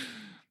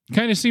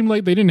 Kind of seemed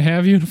like they didn't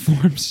have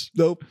uniforms.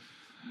 Nope.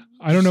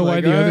 I don't know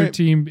why the other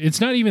team. It's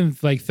not even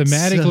like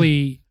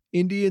thematically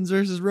Indians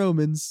versus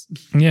Romans.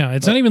 Yeah,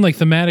 it's not even like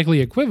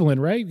thematically equivalent,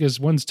 right? Because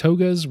one's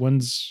togas,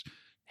 one's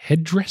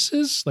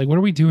headdresses. Like, what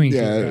are we doing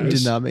here, It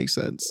guys? did not make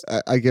sense.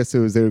 I guess it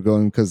was they were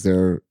going because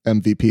they're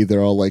MVP. They're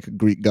all like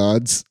Greek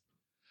gods.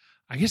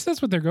 I guess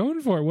that's what they're going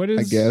for. What is?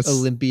 I guess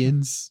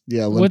Olympians.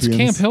 Yeah, Olympians. What's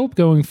Camp Help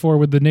going for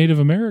with the Native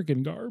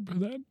American garb?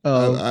 Then?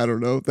 I don't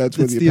know. That's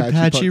where It's the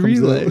Apache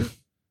relay.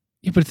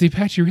 Yeah, but it's the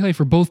Apache relay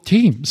for both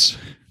teams.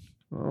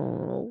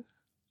 Oh.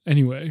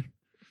 Anyway,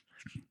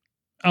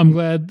 I'm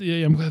glad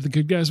the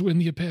good guys win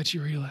the Apache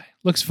relay.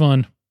 Looks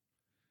fun.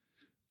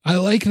 I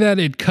like that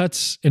it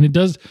cuts and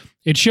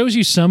it shows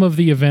you some of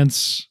the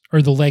events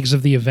or the legs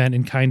of the event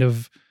in kind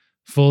of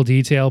full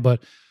detail,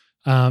 but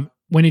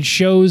when it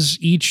shows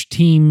each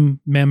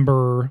team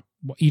member,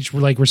 each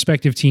like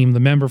respective team, the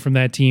member from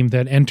that team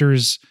that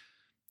enters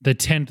the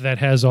tent that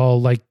has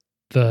all like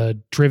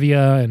the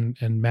trivia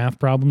and math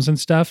problems and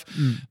stuff,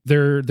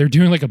 they're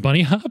doing like a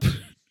bunny hop.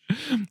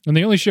 And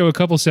they only show a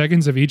couple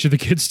seconds of each of the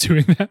kids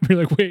doing that. We're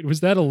like, wait, was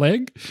that a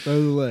leg? That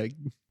was a leg.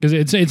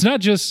 Because it's not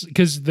just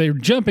because they're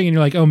jumping and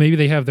you're like, oh, maybe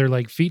they have their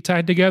like feet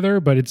tied together,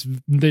 but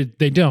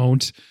they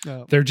don't.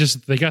 Oh.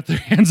 They got their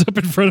hands up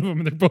in front of them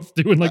and they're both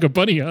doing like a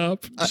bunny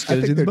hop. I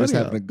think they're just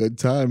having a good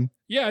time.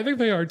 Yeah, I think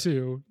they are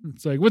too.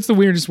 It's like, what's the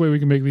weirdest way we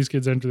can make these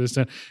kids enter this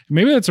tent?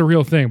 Maybe that's a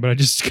real thing, but I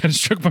just kind of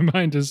struck my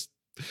mind as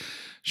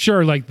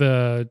sure, like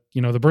the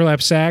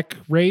burlap sack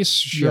race,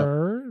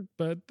 sure,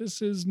 but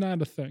this is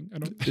not a thing. I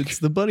don't think. It's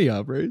the bunny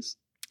hop race.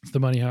 It's the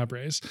bunny hop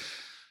race.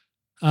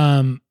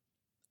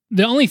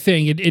 The only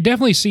thing, it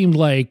definitely seemed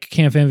like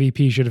Camp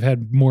MVP should have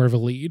had more of a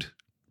lead.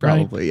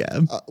 Probably, right?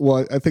 yeah.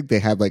 Well, I think they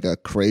had like a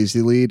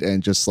crazy lead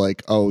and just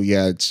like, oh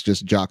yeah, it's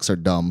just jocks are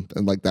dumb.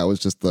 And like that was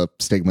just the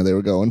stigma they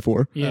were going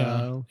for.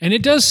 Yeah. And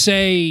it does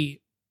say,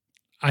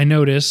 I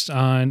noticed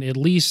on at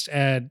least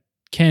at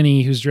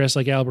Kenny, who's dressed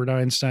like Albert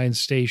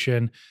Einstein's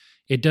station,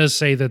 it does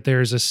say that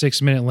there's a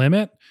 6-minute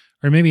limit,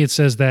 or maybe it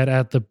says that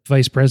at the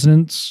vice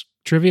president's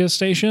trivia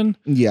station.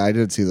 Yeah, I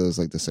did see those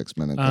like the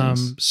 6-minute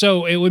things.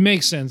 So it would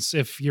make sense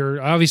if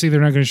you're obviously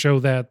they're not going to show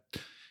that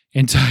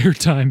entire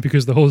time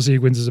because the whole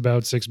sequence is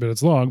about 6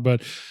 minutes long.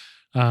 But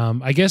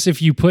I guess if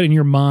you put in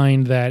your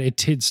mind that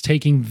it's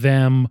taking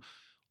them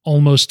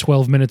almost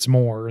 12 minutes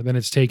more than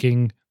it's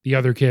taking the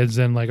other kids,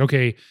 then like,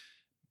 okay,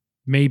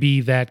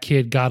 maybe that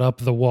kid got up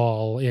the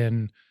wall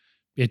and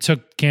it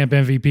took Camp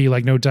MVP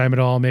like no time at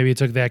all. Maybe it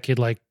took that kid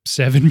like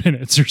 7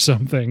 minutes or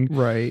something.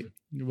 Right.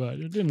 But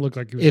it didn't look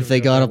like it was if they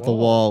got up the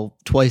wall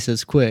twice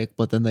as quick,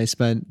 but then they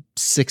spent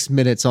 6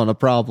 minutes on a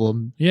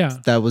problem. Yeah.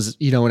 That was,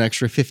 an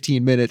extra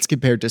 15 minutes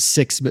compared to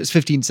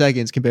 15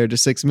 seconds compared to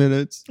 6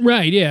 minutes.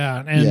 Right.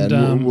 Yeah.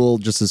 And, we'll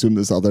just assume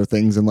there's other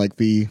things in like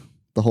the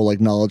whole like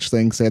knowledge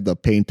thing. They had the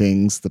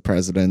paintings, the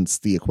presidents,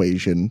 the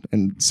equation,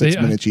 and 6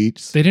 minutes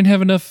each. They didn't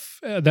have enough.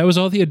 That was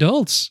all the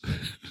adults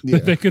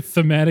that they could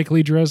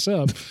thematically dress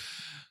up.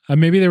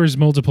 Maybe there was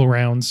multiple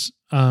rounds.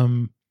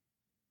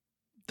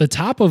 The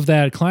top of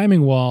that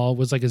climbing wall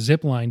was like a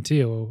zip line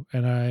too.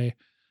 And I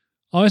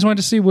always wanted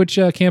to see which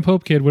Camp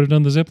Hope kid would have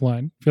done the zip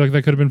line. I feel like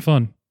that could have been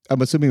fun.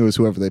 I'm assuming it was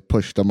whoever they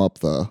pushed them up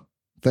the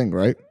thing,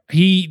 right?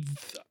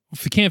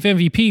 the camp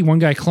MVP, one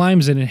guy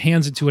climbs it and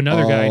hands it to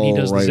another guy, and he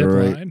does the zip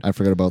line. I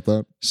forgot about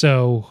that.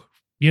 So,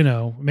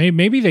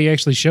 maybe they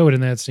actually show it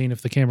in that scene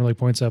if the camera like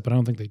points up, but I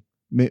don't think they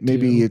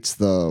Maybe do. It's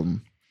the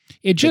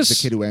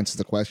kid who answers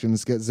the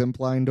questions gets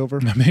zip-lined over.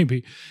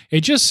 Maybe.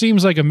 It just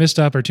seems like a missed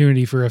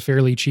opportunity for a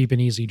fairly cheap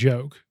and easy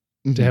joke.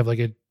 To have like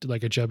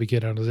a chubby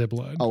kid on a zip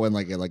line. Oh, and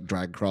like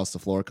drag across the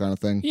floor kind of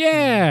thing.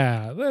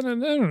 Yeah, I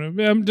don't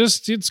know.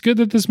 It's good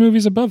that this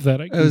movie's above that.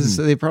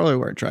 They probably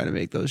weren't trying to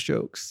make those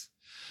jokes.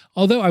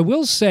 Although I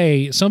will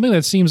say something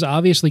that seems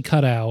obviously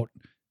cut out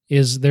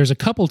is there's a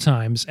couple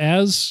times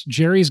as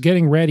Jerry's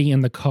getting ready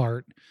in the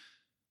cart,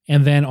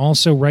 and then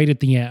also right at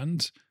the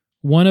end,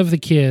 one of the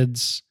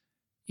kids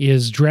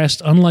is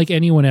dressed unlike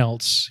anyone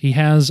else. He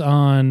has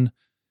on.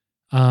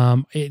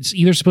 It's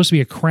either supposed to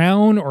be a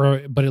crown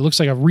but it looks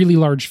like a really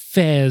large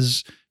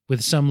fez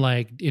with some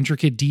like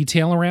intricate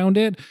detail around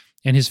it.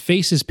 And his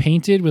face is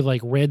painted with like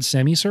red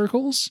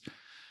semicircles.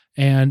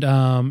 And,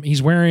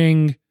 he's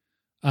wearing,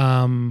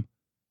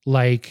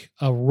 like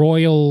a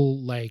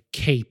royal like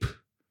cape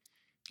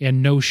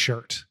and no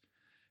shirt.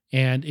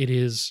 And it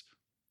is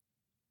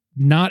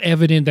not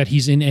evident that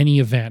he's in any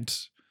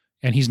event,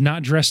 and he's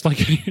not dressed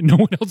like no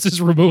one else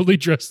is remotely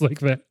dressed like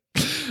that.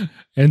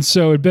 And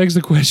so it begs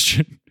the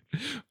question,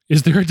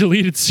 is there a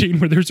deleted scene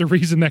where there's a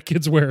reason that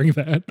kid's wearing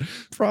that?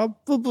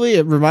 Probably.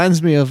 It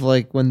reminds me of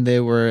like when they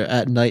were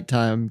at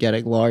nighttime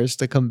getting Lars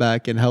to come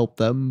back and help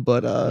them,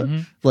 but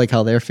like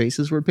how their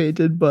faces were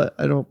painted, but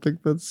I don't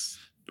think that's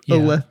a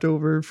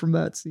leftover from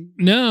that scene.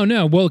 No.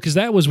 Well, because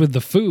that was with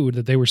the food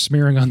that they were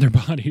smearing on their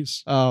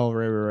bodies. Oh,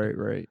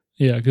 right.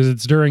 Yeah, because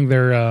it's during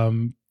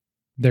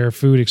their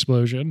food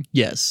explosion.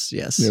 Yes.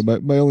 Yeah,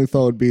 my only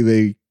thought would be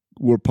they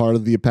were part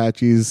of the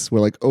Apaches,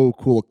 were like, oh,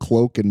 cool, a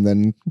cloak, and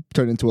then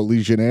turned into a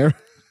Legionnaire.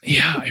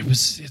 Yeah,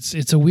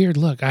 it's a weird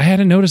look. I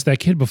hadn't noticed that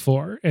kid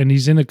before, and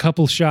he's in a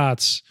couple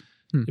shots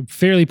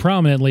fairly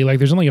prominently. Like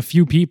there's only a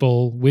few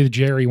people with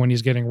Jerry when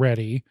he's getting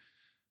ready,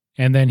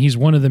 and then he's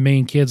one of the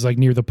main kids like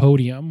near the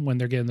podium when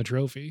they're getting the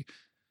trophy.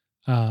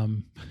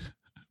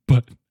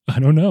 But I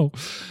don't know.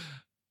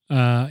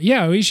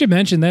 Yeah, we should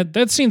mention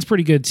that scene's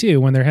pretty good too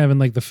when they're having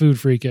like the food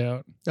freak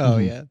out. Oh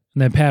yeah. And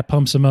then Pat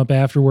pumps him up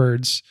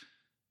afterwards.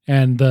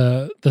 And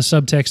the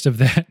subtext of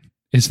that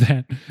is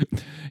that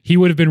he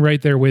would have been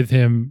right there with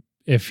him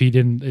if he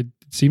didn't. It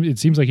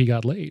seems like he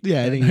got late.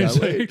 Yeah, I think he got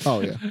late.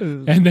 Oh yeah.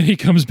 And then he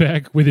comes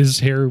back with his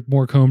hair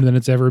more combed than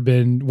it's ever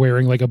been,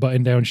 wearing like a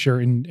button-down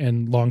shirt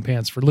and long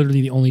pants for literally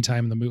the only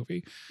time in the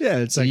movie. Yeah,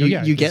 it's like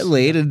you get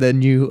late and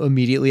then you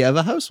immediately have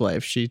a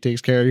housewife. She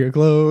takes care of your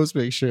clothes,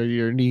 make sure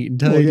you're neat and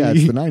tidy. Well, yeah,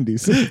 it's the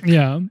 90s.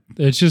 Yeah,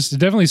 it's just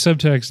definitely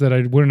subtext that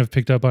I wouldn't have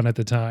picked up on at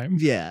the time.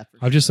 Yeah.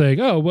 I'm just like,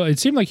 oh, well, it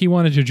seemed like he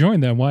wanted to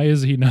join them. Why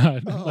is he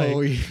not?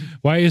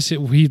 Why is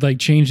it he like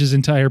changed his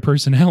entire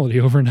personality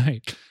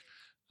overnight?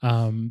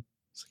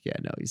 Yeah,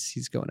 no,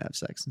 he's going to have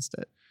sex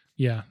instead.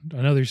 Yeah,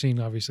 another scene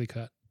obviously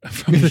cut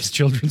from this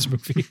children's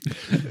movie.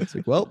 It's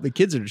like, well, the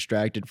kids are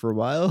distracted for a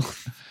while.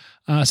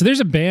 So there's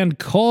a band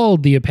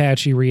called the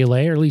Apache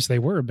Relay, or at least they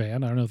were a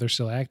band. I don't know if they're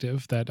still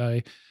active. That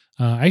I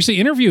actually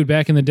interviewed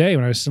back in the day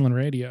when I was still in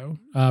radio.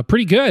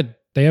 Pretty good.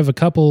 They have a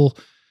couple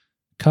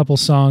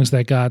songs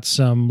that got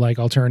some like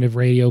alternative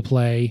radio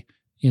play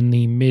in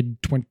the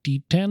mid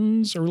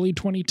 2010s, early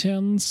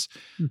 2010s.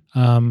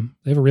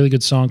 They have a really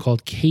good song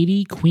called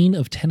Katie, Queen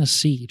of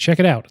Tennessee. Check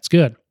it out. It's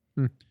good.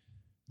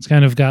 It's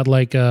kind of got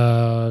like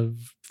a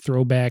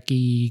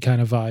throwbacky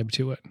kind of vibe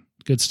to it.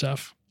 Good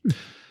stuff.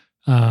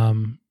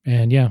 And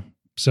yeah,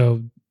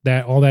 so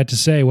all that to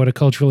say, what a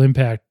cultural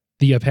impact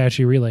the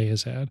Apache Relay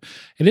has had.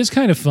 It is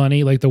kind of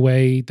funny, like the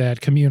way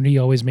that Community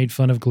always made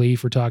fun of Glee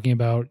for talking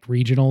about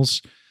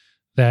regionals,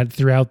 that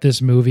throughout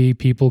this movie,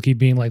 people keep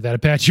being like, that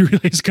Apache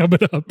Relay's coming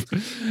up.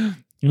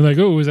 You're like,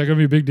 oh, is that going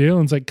to be a big deal?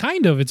 And it's like,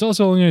 kind of. It's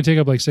also only going to take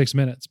up like 6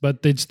 minutes,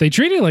 but they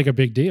treat it like a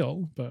big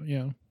deal. But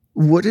yeah.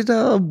 What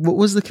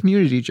was the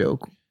Community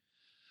joke?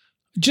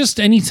 Just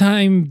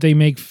anytime they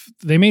made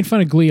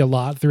fun of Glee a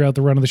lot throughout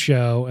the run of the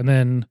show. And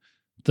then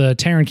the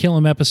Taran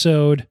Killam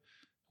episode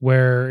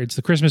where it's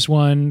the Christmas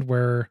one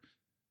where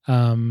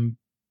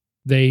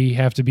they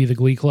have to be the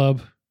Glee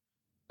Club.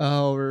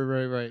 Oh,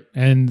 right.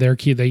 And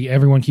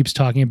everyone keeps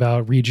talking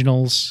about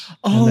regionals.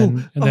 Oh,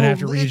 and then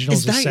after regionals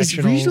is sectionals. Is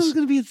regionals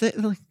going to be a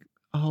thing? Like,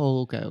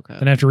 oh, okay.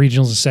 Then after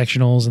regionals is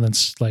sectionals, and then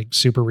like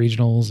super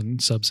regionals and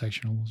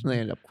subsectionals. And they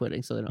end up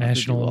quitting, so they don't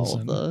nationals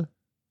have to do all of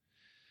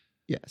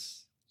the.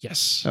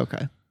 Yes.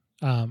 Okay.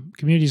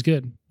 Community's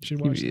good. You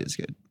should watch. Community is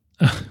good.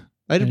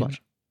 I did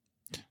watch.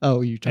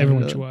 Oh,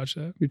 everyone should watch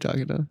that. You're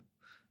talking to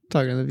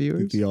the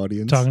viewers, the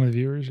audience, talking to the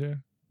viewers. Yeah,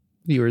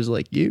 viewers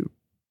like you.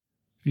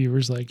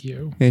 Viewers like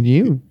you. And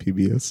you.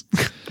 PBS.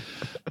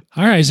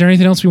 All right. Is there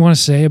anything else we want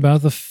to say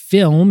about the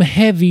film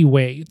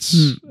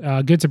Heavyweights?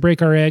 Good to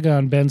break our egg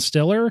on Ben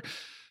Stiller.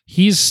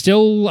 He's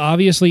still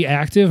obviously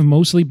active,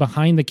 mostly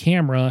behind the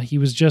camera. He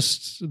was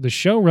just the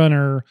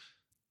showrunner,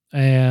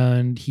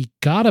 and he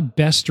got a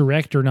Best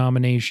Director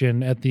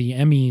nomination at the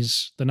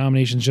Emmys. The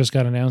nominations just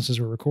got announced as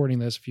we're recording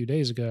this a few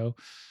days ago,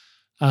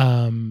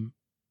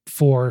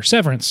 for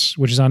Severance,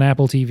 which is on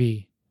Apple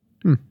TV.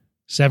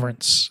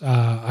 Severance.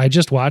 I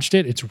just watched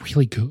it. It's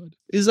really good.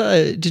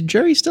 Did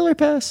Jerry Stiller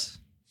pass?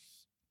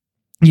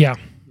 Yeah.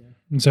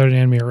 And so did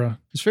Ann Mira.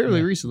 It's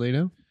fairly recently,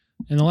 no?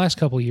 In the last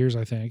couple of years,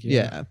 I think.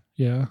 Yeah.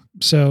 Yeah.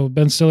 So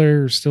Ben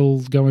Stiller still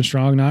going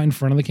strong, not in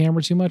front of the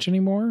camera too much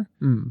anymore.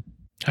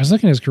 I was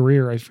looking at his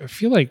career. I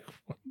feel like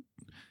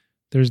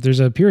there's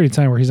a period of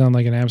time where he's on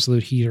like an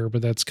absolute heater,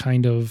 but that's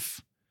kind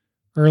of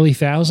early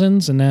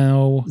thousands, and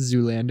now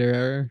Zoolander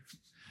era.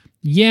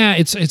 Yeah,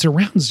 it's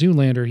around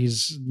Zoolander.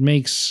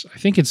 Makes I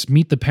think it's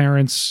Meet the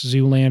Parents,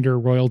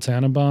 Zoolander, Royal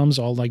Tenenbaums,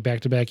 all like back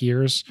to back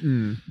years,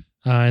 and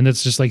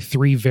that's just like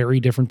 3 very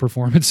different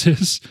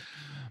performances.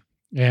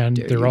 And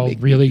they're all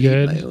really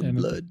good. And,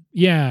 blood.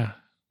 Yeah.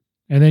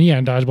 And then,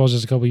 and Dodgeball's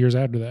just a couple years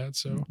after that.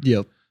 So,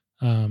 yep.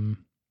 And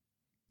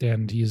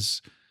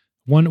he's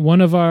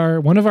one of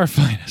our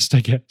finest, I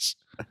guess.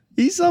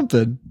 He's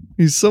something.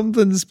 He's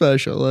something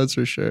special. That's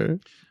for sure.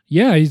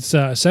 Yeah. It's,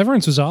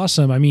 Severance was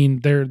awesome. I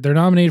mean, they're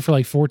nominated for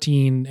like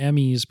 14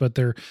 Emmys, but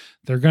they're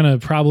going to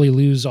probably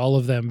lose all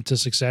of them to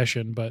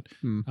Succession, but,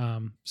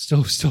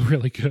 still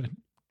really good.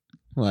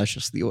 Well, that's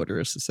just the order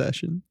of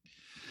succession.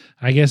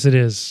 I guess it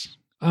is.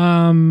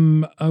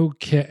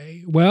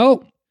 Okay.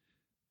 Well,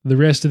 the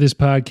rest of this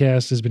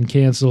podcast has been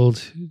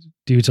canceled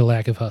due to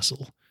lack of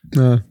hustle.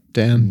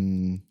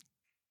 Damn.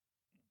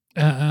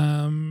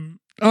 On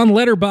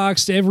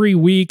Letterboxd, every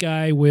week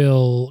I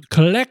will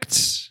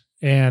collect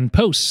and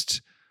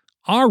post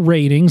our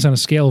ratings on a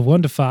scale of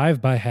 1 to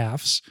 5 by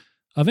halves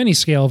of any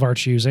scale of our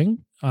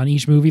choosing on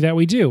each movie that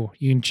we do.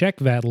 You can check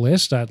that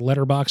list at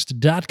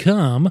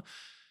letterboxd.com.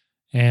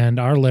 And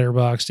our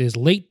Letterboxd is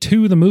Late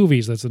to the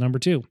Movies. That's the number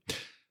 2.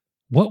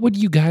 What would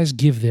you guys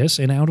give this,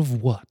 and out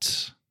of what?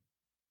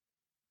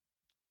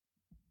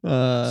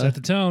 Set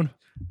the tone.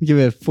 Give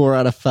it a 4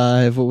 out of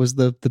 5. What was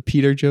the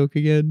Peter joke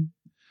again?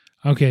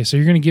 Okay, so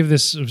you're going to give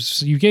this.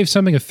 So you gave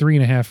something a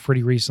 3.5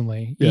 pretty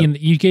recently. Yep. Ian,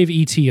 you gave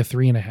E.T. a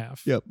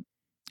 3.5. Yep.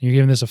 You're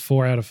giving this a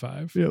 4 out of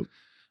 5. Yep.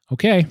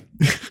 Okay.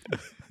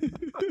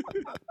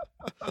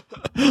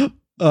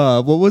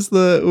 What was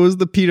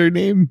the Peter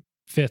name?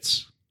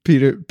 Fitz.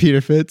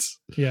 Peter Fitz.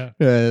 Yeah.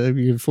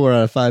 4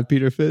 out of 5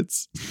 Peter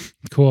Fitz.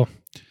 Cool.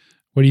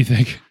 What do you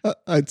think?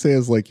 I'd say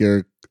it's like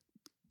your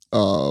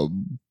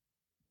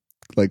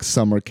like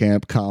summer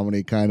camp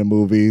comedy kind of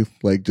movie,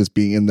 like just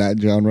being in that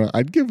genre.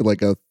 I'd give it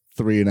like a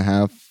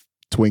 3.5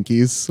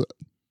 Twinkies.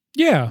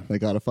 Yeah.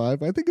 Like out of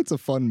 5. I think it's a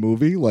fun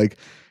movie. Like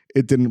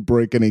it didn't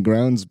break any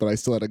grounds, but I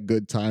still had a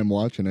good time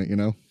watching it, you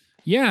know?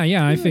 Yeah,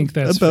 I think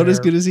that's about fair. As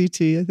good as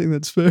E.T. I think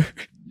that's fair.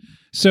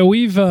 So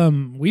we've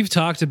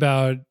talked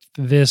about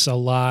this a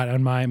lot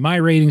on my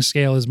rating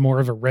scale is more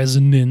of a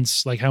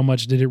resonance, like how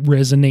much did it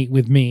resonate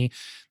with me.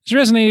 It's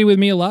resonated with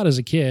me a lot as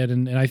a kid,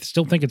 and I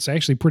still think it's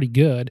actually pretty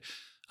good.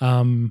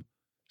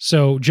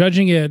 So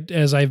judging it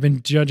as I've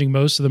been judging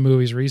most of the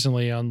movies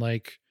recently on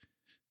like,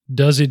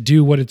 does it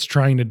do what it's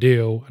trying to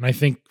do? And I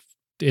think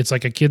it's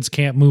like a kids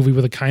camp movie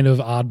with a kind of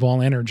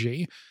oddball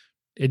energy.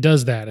 It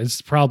does that.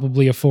 It's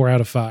probably a 4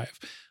 out of 5.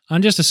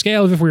 On just a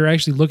scale of if we were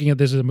actually looking at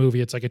this as a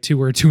movie, it's like a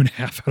 2 or a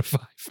 2.5 out of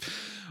 5.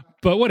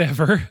 But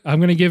whatever. I'm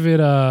going to give it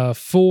a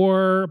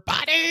 4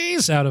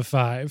 bodies out of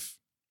 5.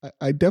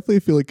 I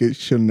definitely feel like it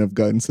shouldn't have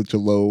gotten such a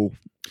low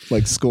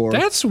like score.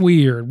 That's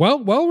weird.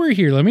 Well, while we're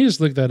here, let me just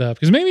look that up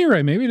because maybe you're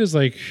right. Maybe it is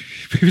like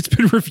maybe it's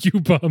been review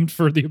bombed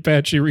for the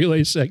Apache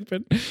Relay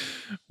segment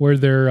where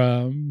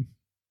they're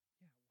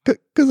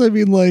because I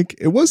mean, like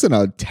it wasn't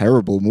a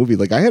terrible movie.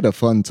 Like I had a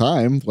fun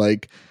time.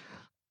 Like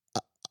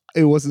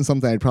it wasn't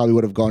something I probably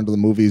would have gone to the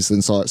movies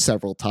and saw it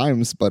several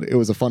times, but it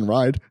was a fun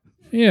ride.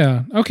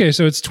 Yeah. Okay.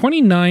 So it's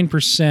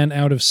 29%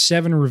 out of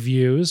 7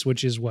 reviews,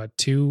 which is what,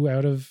 2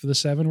 out of the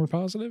 7 were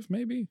positive,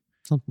 maybe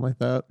something like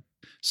that.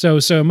 So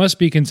it must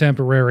be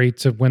contemporary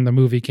to when the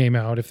movie came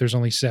out. If there's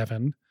only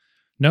 7,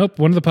 nope.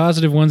 One of the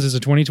positive ones is a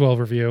 2012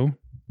 review.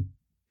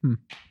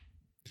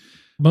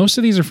 Most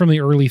of these are from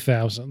the early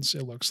thousands.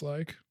 It looks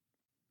like.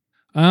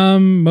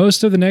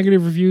 Most of the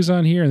negative reviews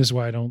on here, and this is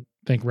why I don't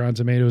think Rotten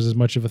Tomatoes is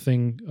much of a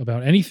thing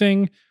about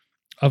anything.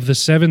 Of the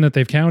 7 that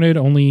they've counted,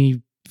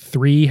 only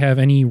 3 have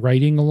any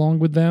writing along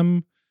with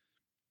them.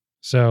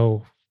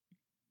 So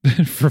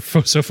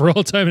for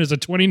all time, it is a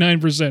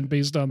 29%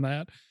 based on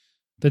that.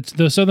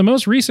 So the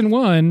most recent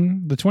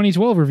one, the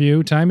 2012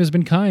 review, time has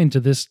been kind to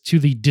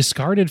the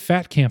discarded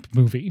Fat Camp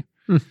movie,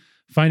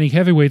 finding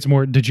heavyweights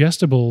more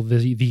digestible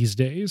these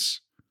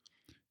days.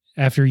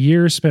 After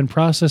years spent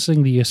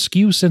processing the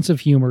askew sense of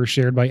humor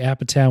shared by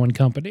Apatow and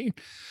company.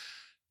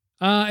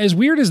 As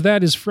weird as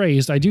that is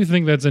phrased, I do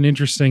think that's an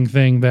interesting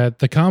thing that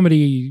the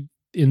comedy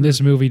in this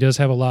movie does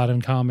have a lot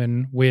in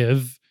common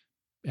with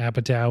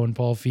Apatow and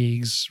Paul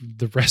Feig's,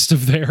 the rest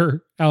of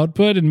their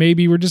output, and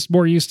maybe we're just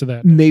more used to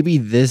that. Maybe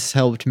this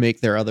helped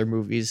make their other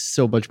movies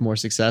so much more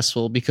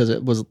successful because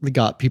it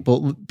got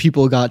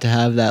people got to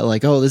have that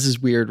like, oh, this is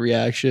weird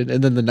reaction,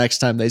 and then the next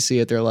time they see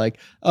it, they're like,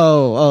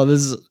 oh,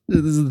 this is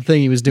the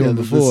thing he was doing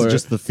before. This is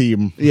just the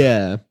theme.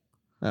 Yeah,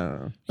 I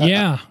don't know.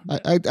 Yeah,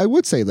 I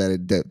would say that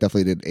it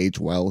definitely did age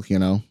well. You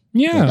know.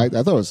 Yeah, like,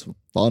 I thought it was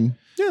fun.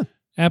 Yeah.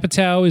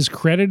 Apatow is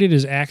credited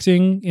as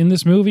acting in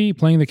this movie,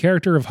 playing the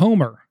character of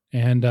Homer.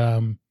 And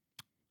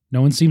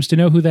no one seems to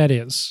know who that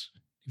is.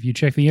 If you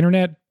check the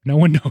internet, no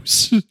one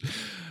knows.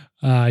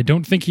 I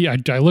don't think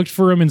I looked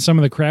for him in some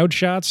of the crowd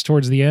shots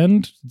towards the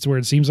end. It's where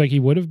it seems like he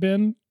would have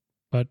been,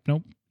 but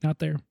nope, not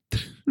there.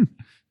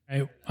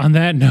 On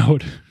that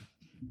note,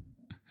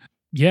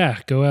 yeah,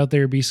 go out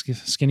there, be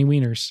skinny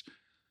wieners.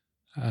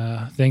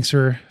 Thanks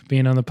for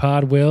being on the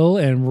pod, Will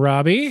and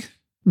Robbie.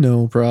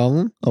 No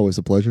problem. Always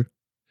a pleasure.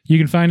 You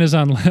can find us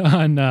on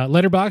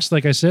Letterboxd,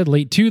 like I said,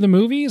 Late to the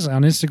Movies,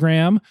 on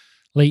Instagram,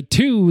 Late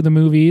to the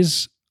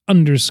Movies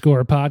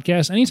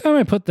 _podcast. Anytime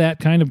I put that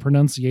kind of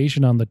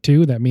pronunciation on the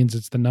 2, that means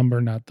it's the number,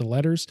 not the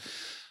letters.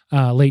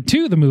 Late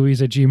to the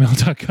Movies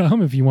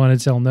 @gmail.com if you want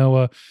to tell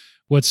Noah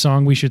what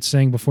song we should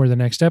sing before the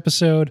next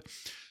episode.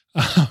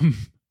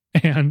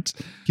 And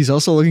he's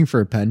also looking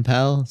for a pen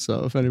pal,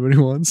 so if anybody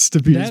wants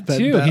to be his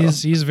pen pal.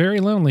 He's very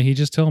lonely. He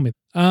just told me.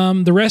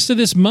 The rest of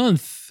this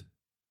month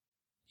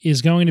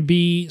is going to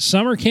be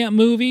summer camp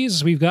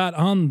movies we've got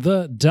on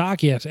the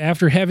docket.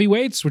 After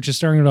Heavyweights, which is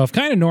starting it off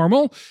kind of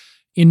normal,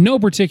 in no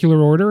particular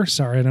order.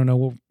 Sorry, I don't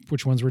know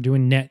which ones we're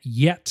doing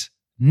yet.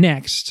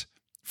 Next,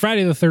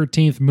 Friday the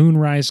 13th,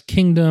 Moonrise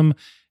Kingdom,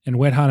 and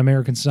Wet Hot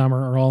American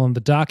Summer are all on the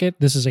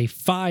docket. This is a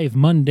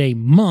 5-Monday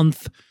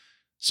month,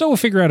 so we'll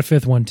figure out a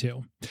 5th one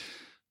too.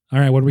 All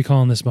right, what are we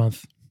calling this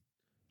month?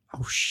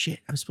 Oh shit,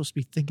 I was supposed to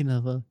be thinking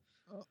of a...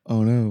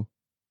 Oh no.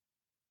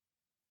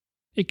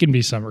 It can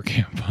be summer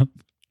camp month.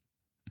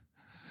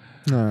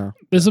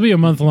 This will be a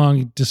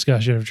month-long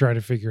discussion of trying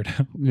to figure it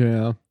out.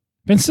 Yeah.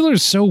 Ben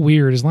Stiller's so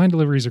weird. His line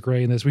deliveries are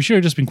great in this. We should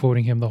have just been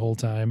quoting him the whole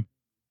time.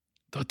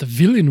 Thought the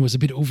villain was a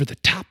bit over the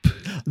top.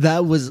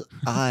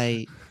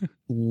 I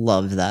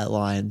love that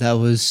line. That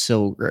was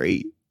so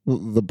great.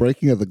 The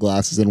breaking of the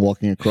glasses and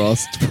walking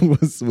across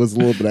was a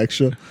little bit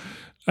extra.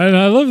 And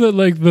I love that,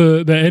 like,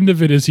 the end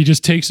of it is he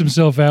just takes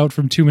himself out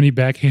from too many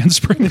back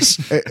handsprings.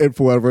 And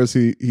for whatever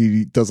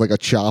he does like a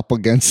chop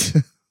against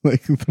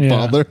like the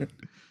father.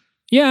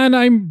 Yeah, and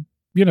I'm,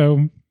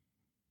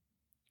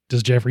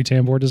 does Jeffrey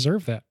Tambor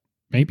deserve that?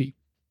 Maybe.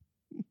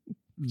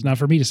 It's not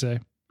for me to say.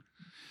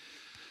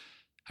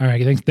 All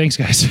right, thanks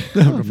guys.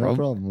 No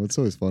problem. It's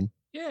always fun.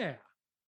 Yeah.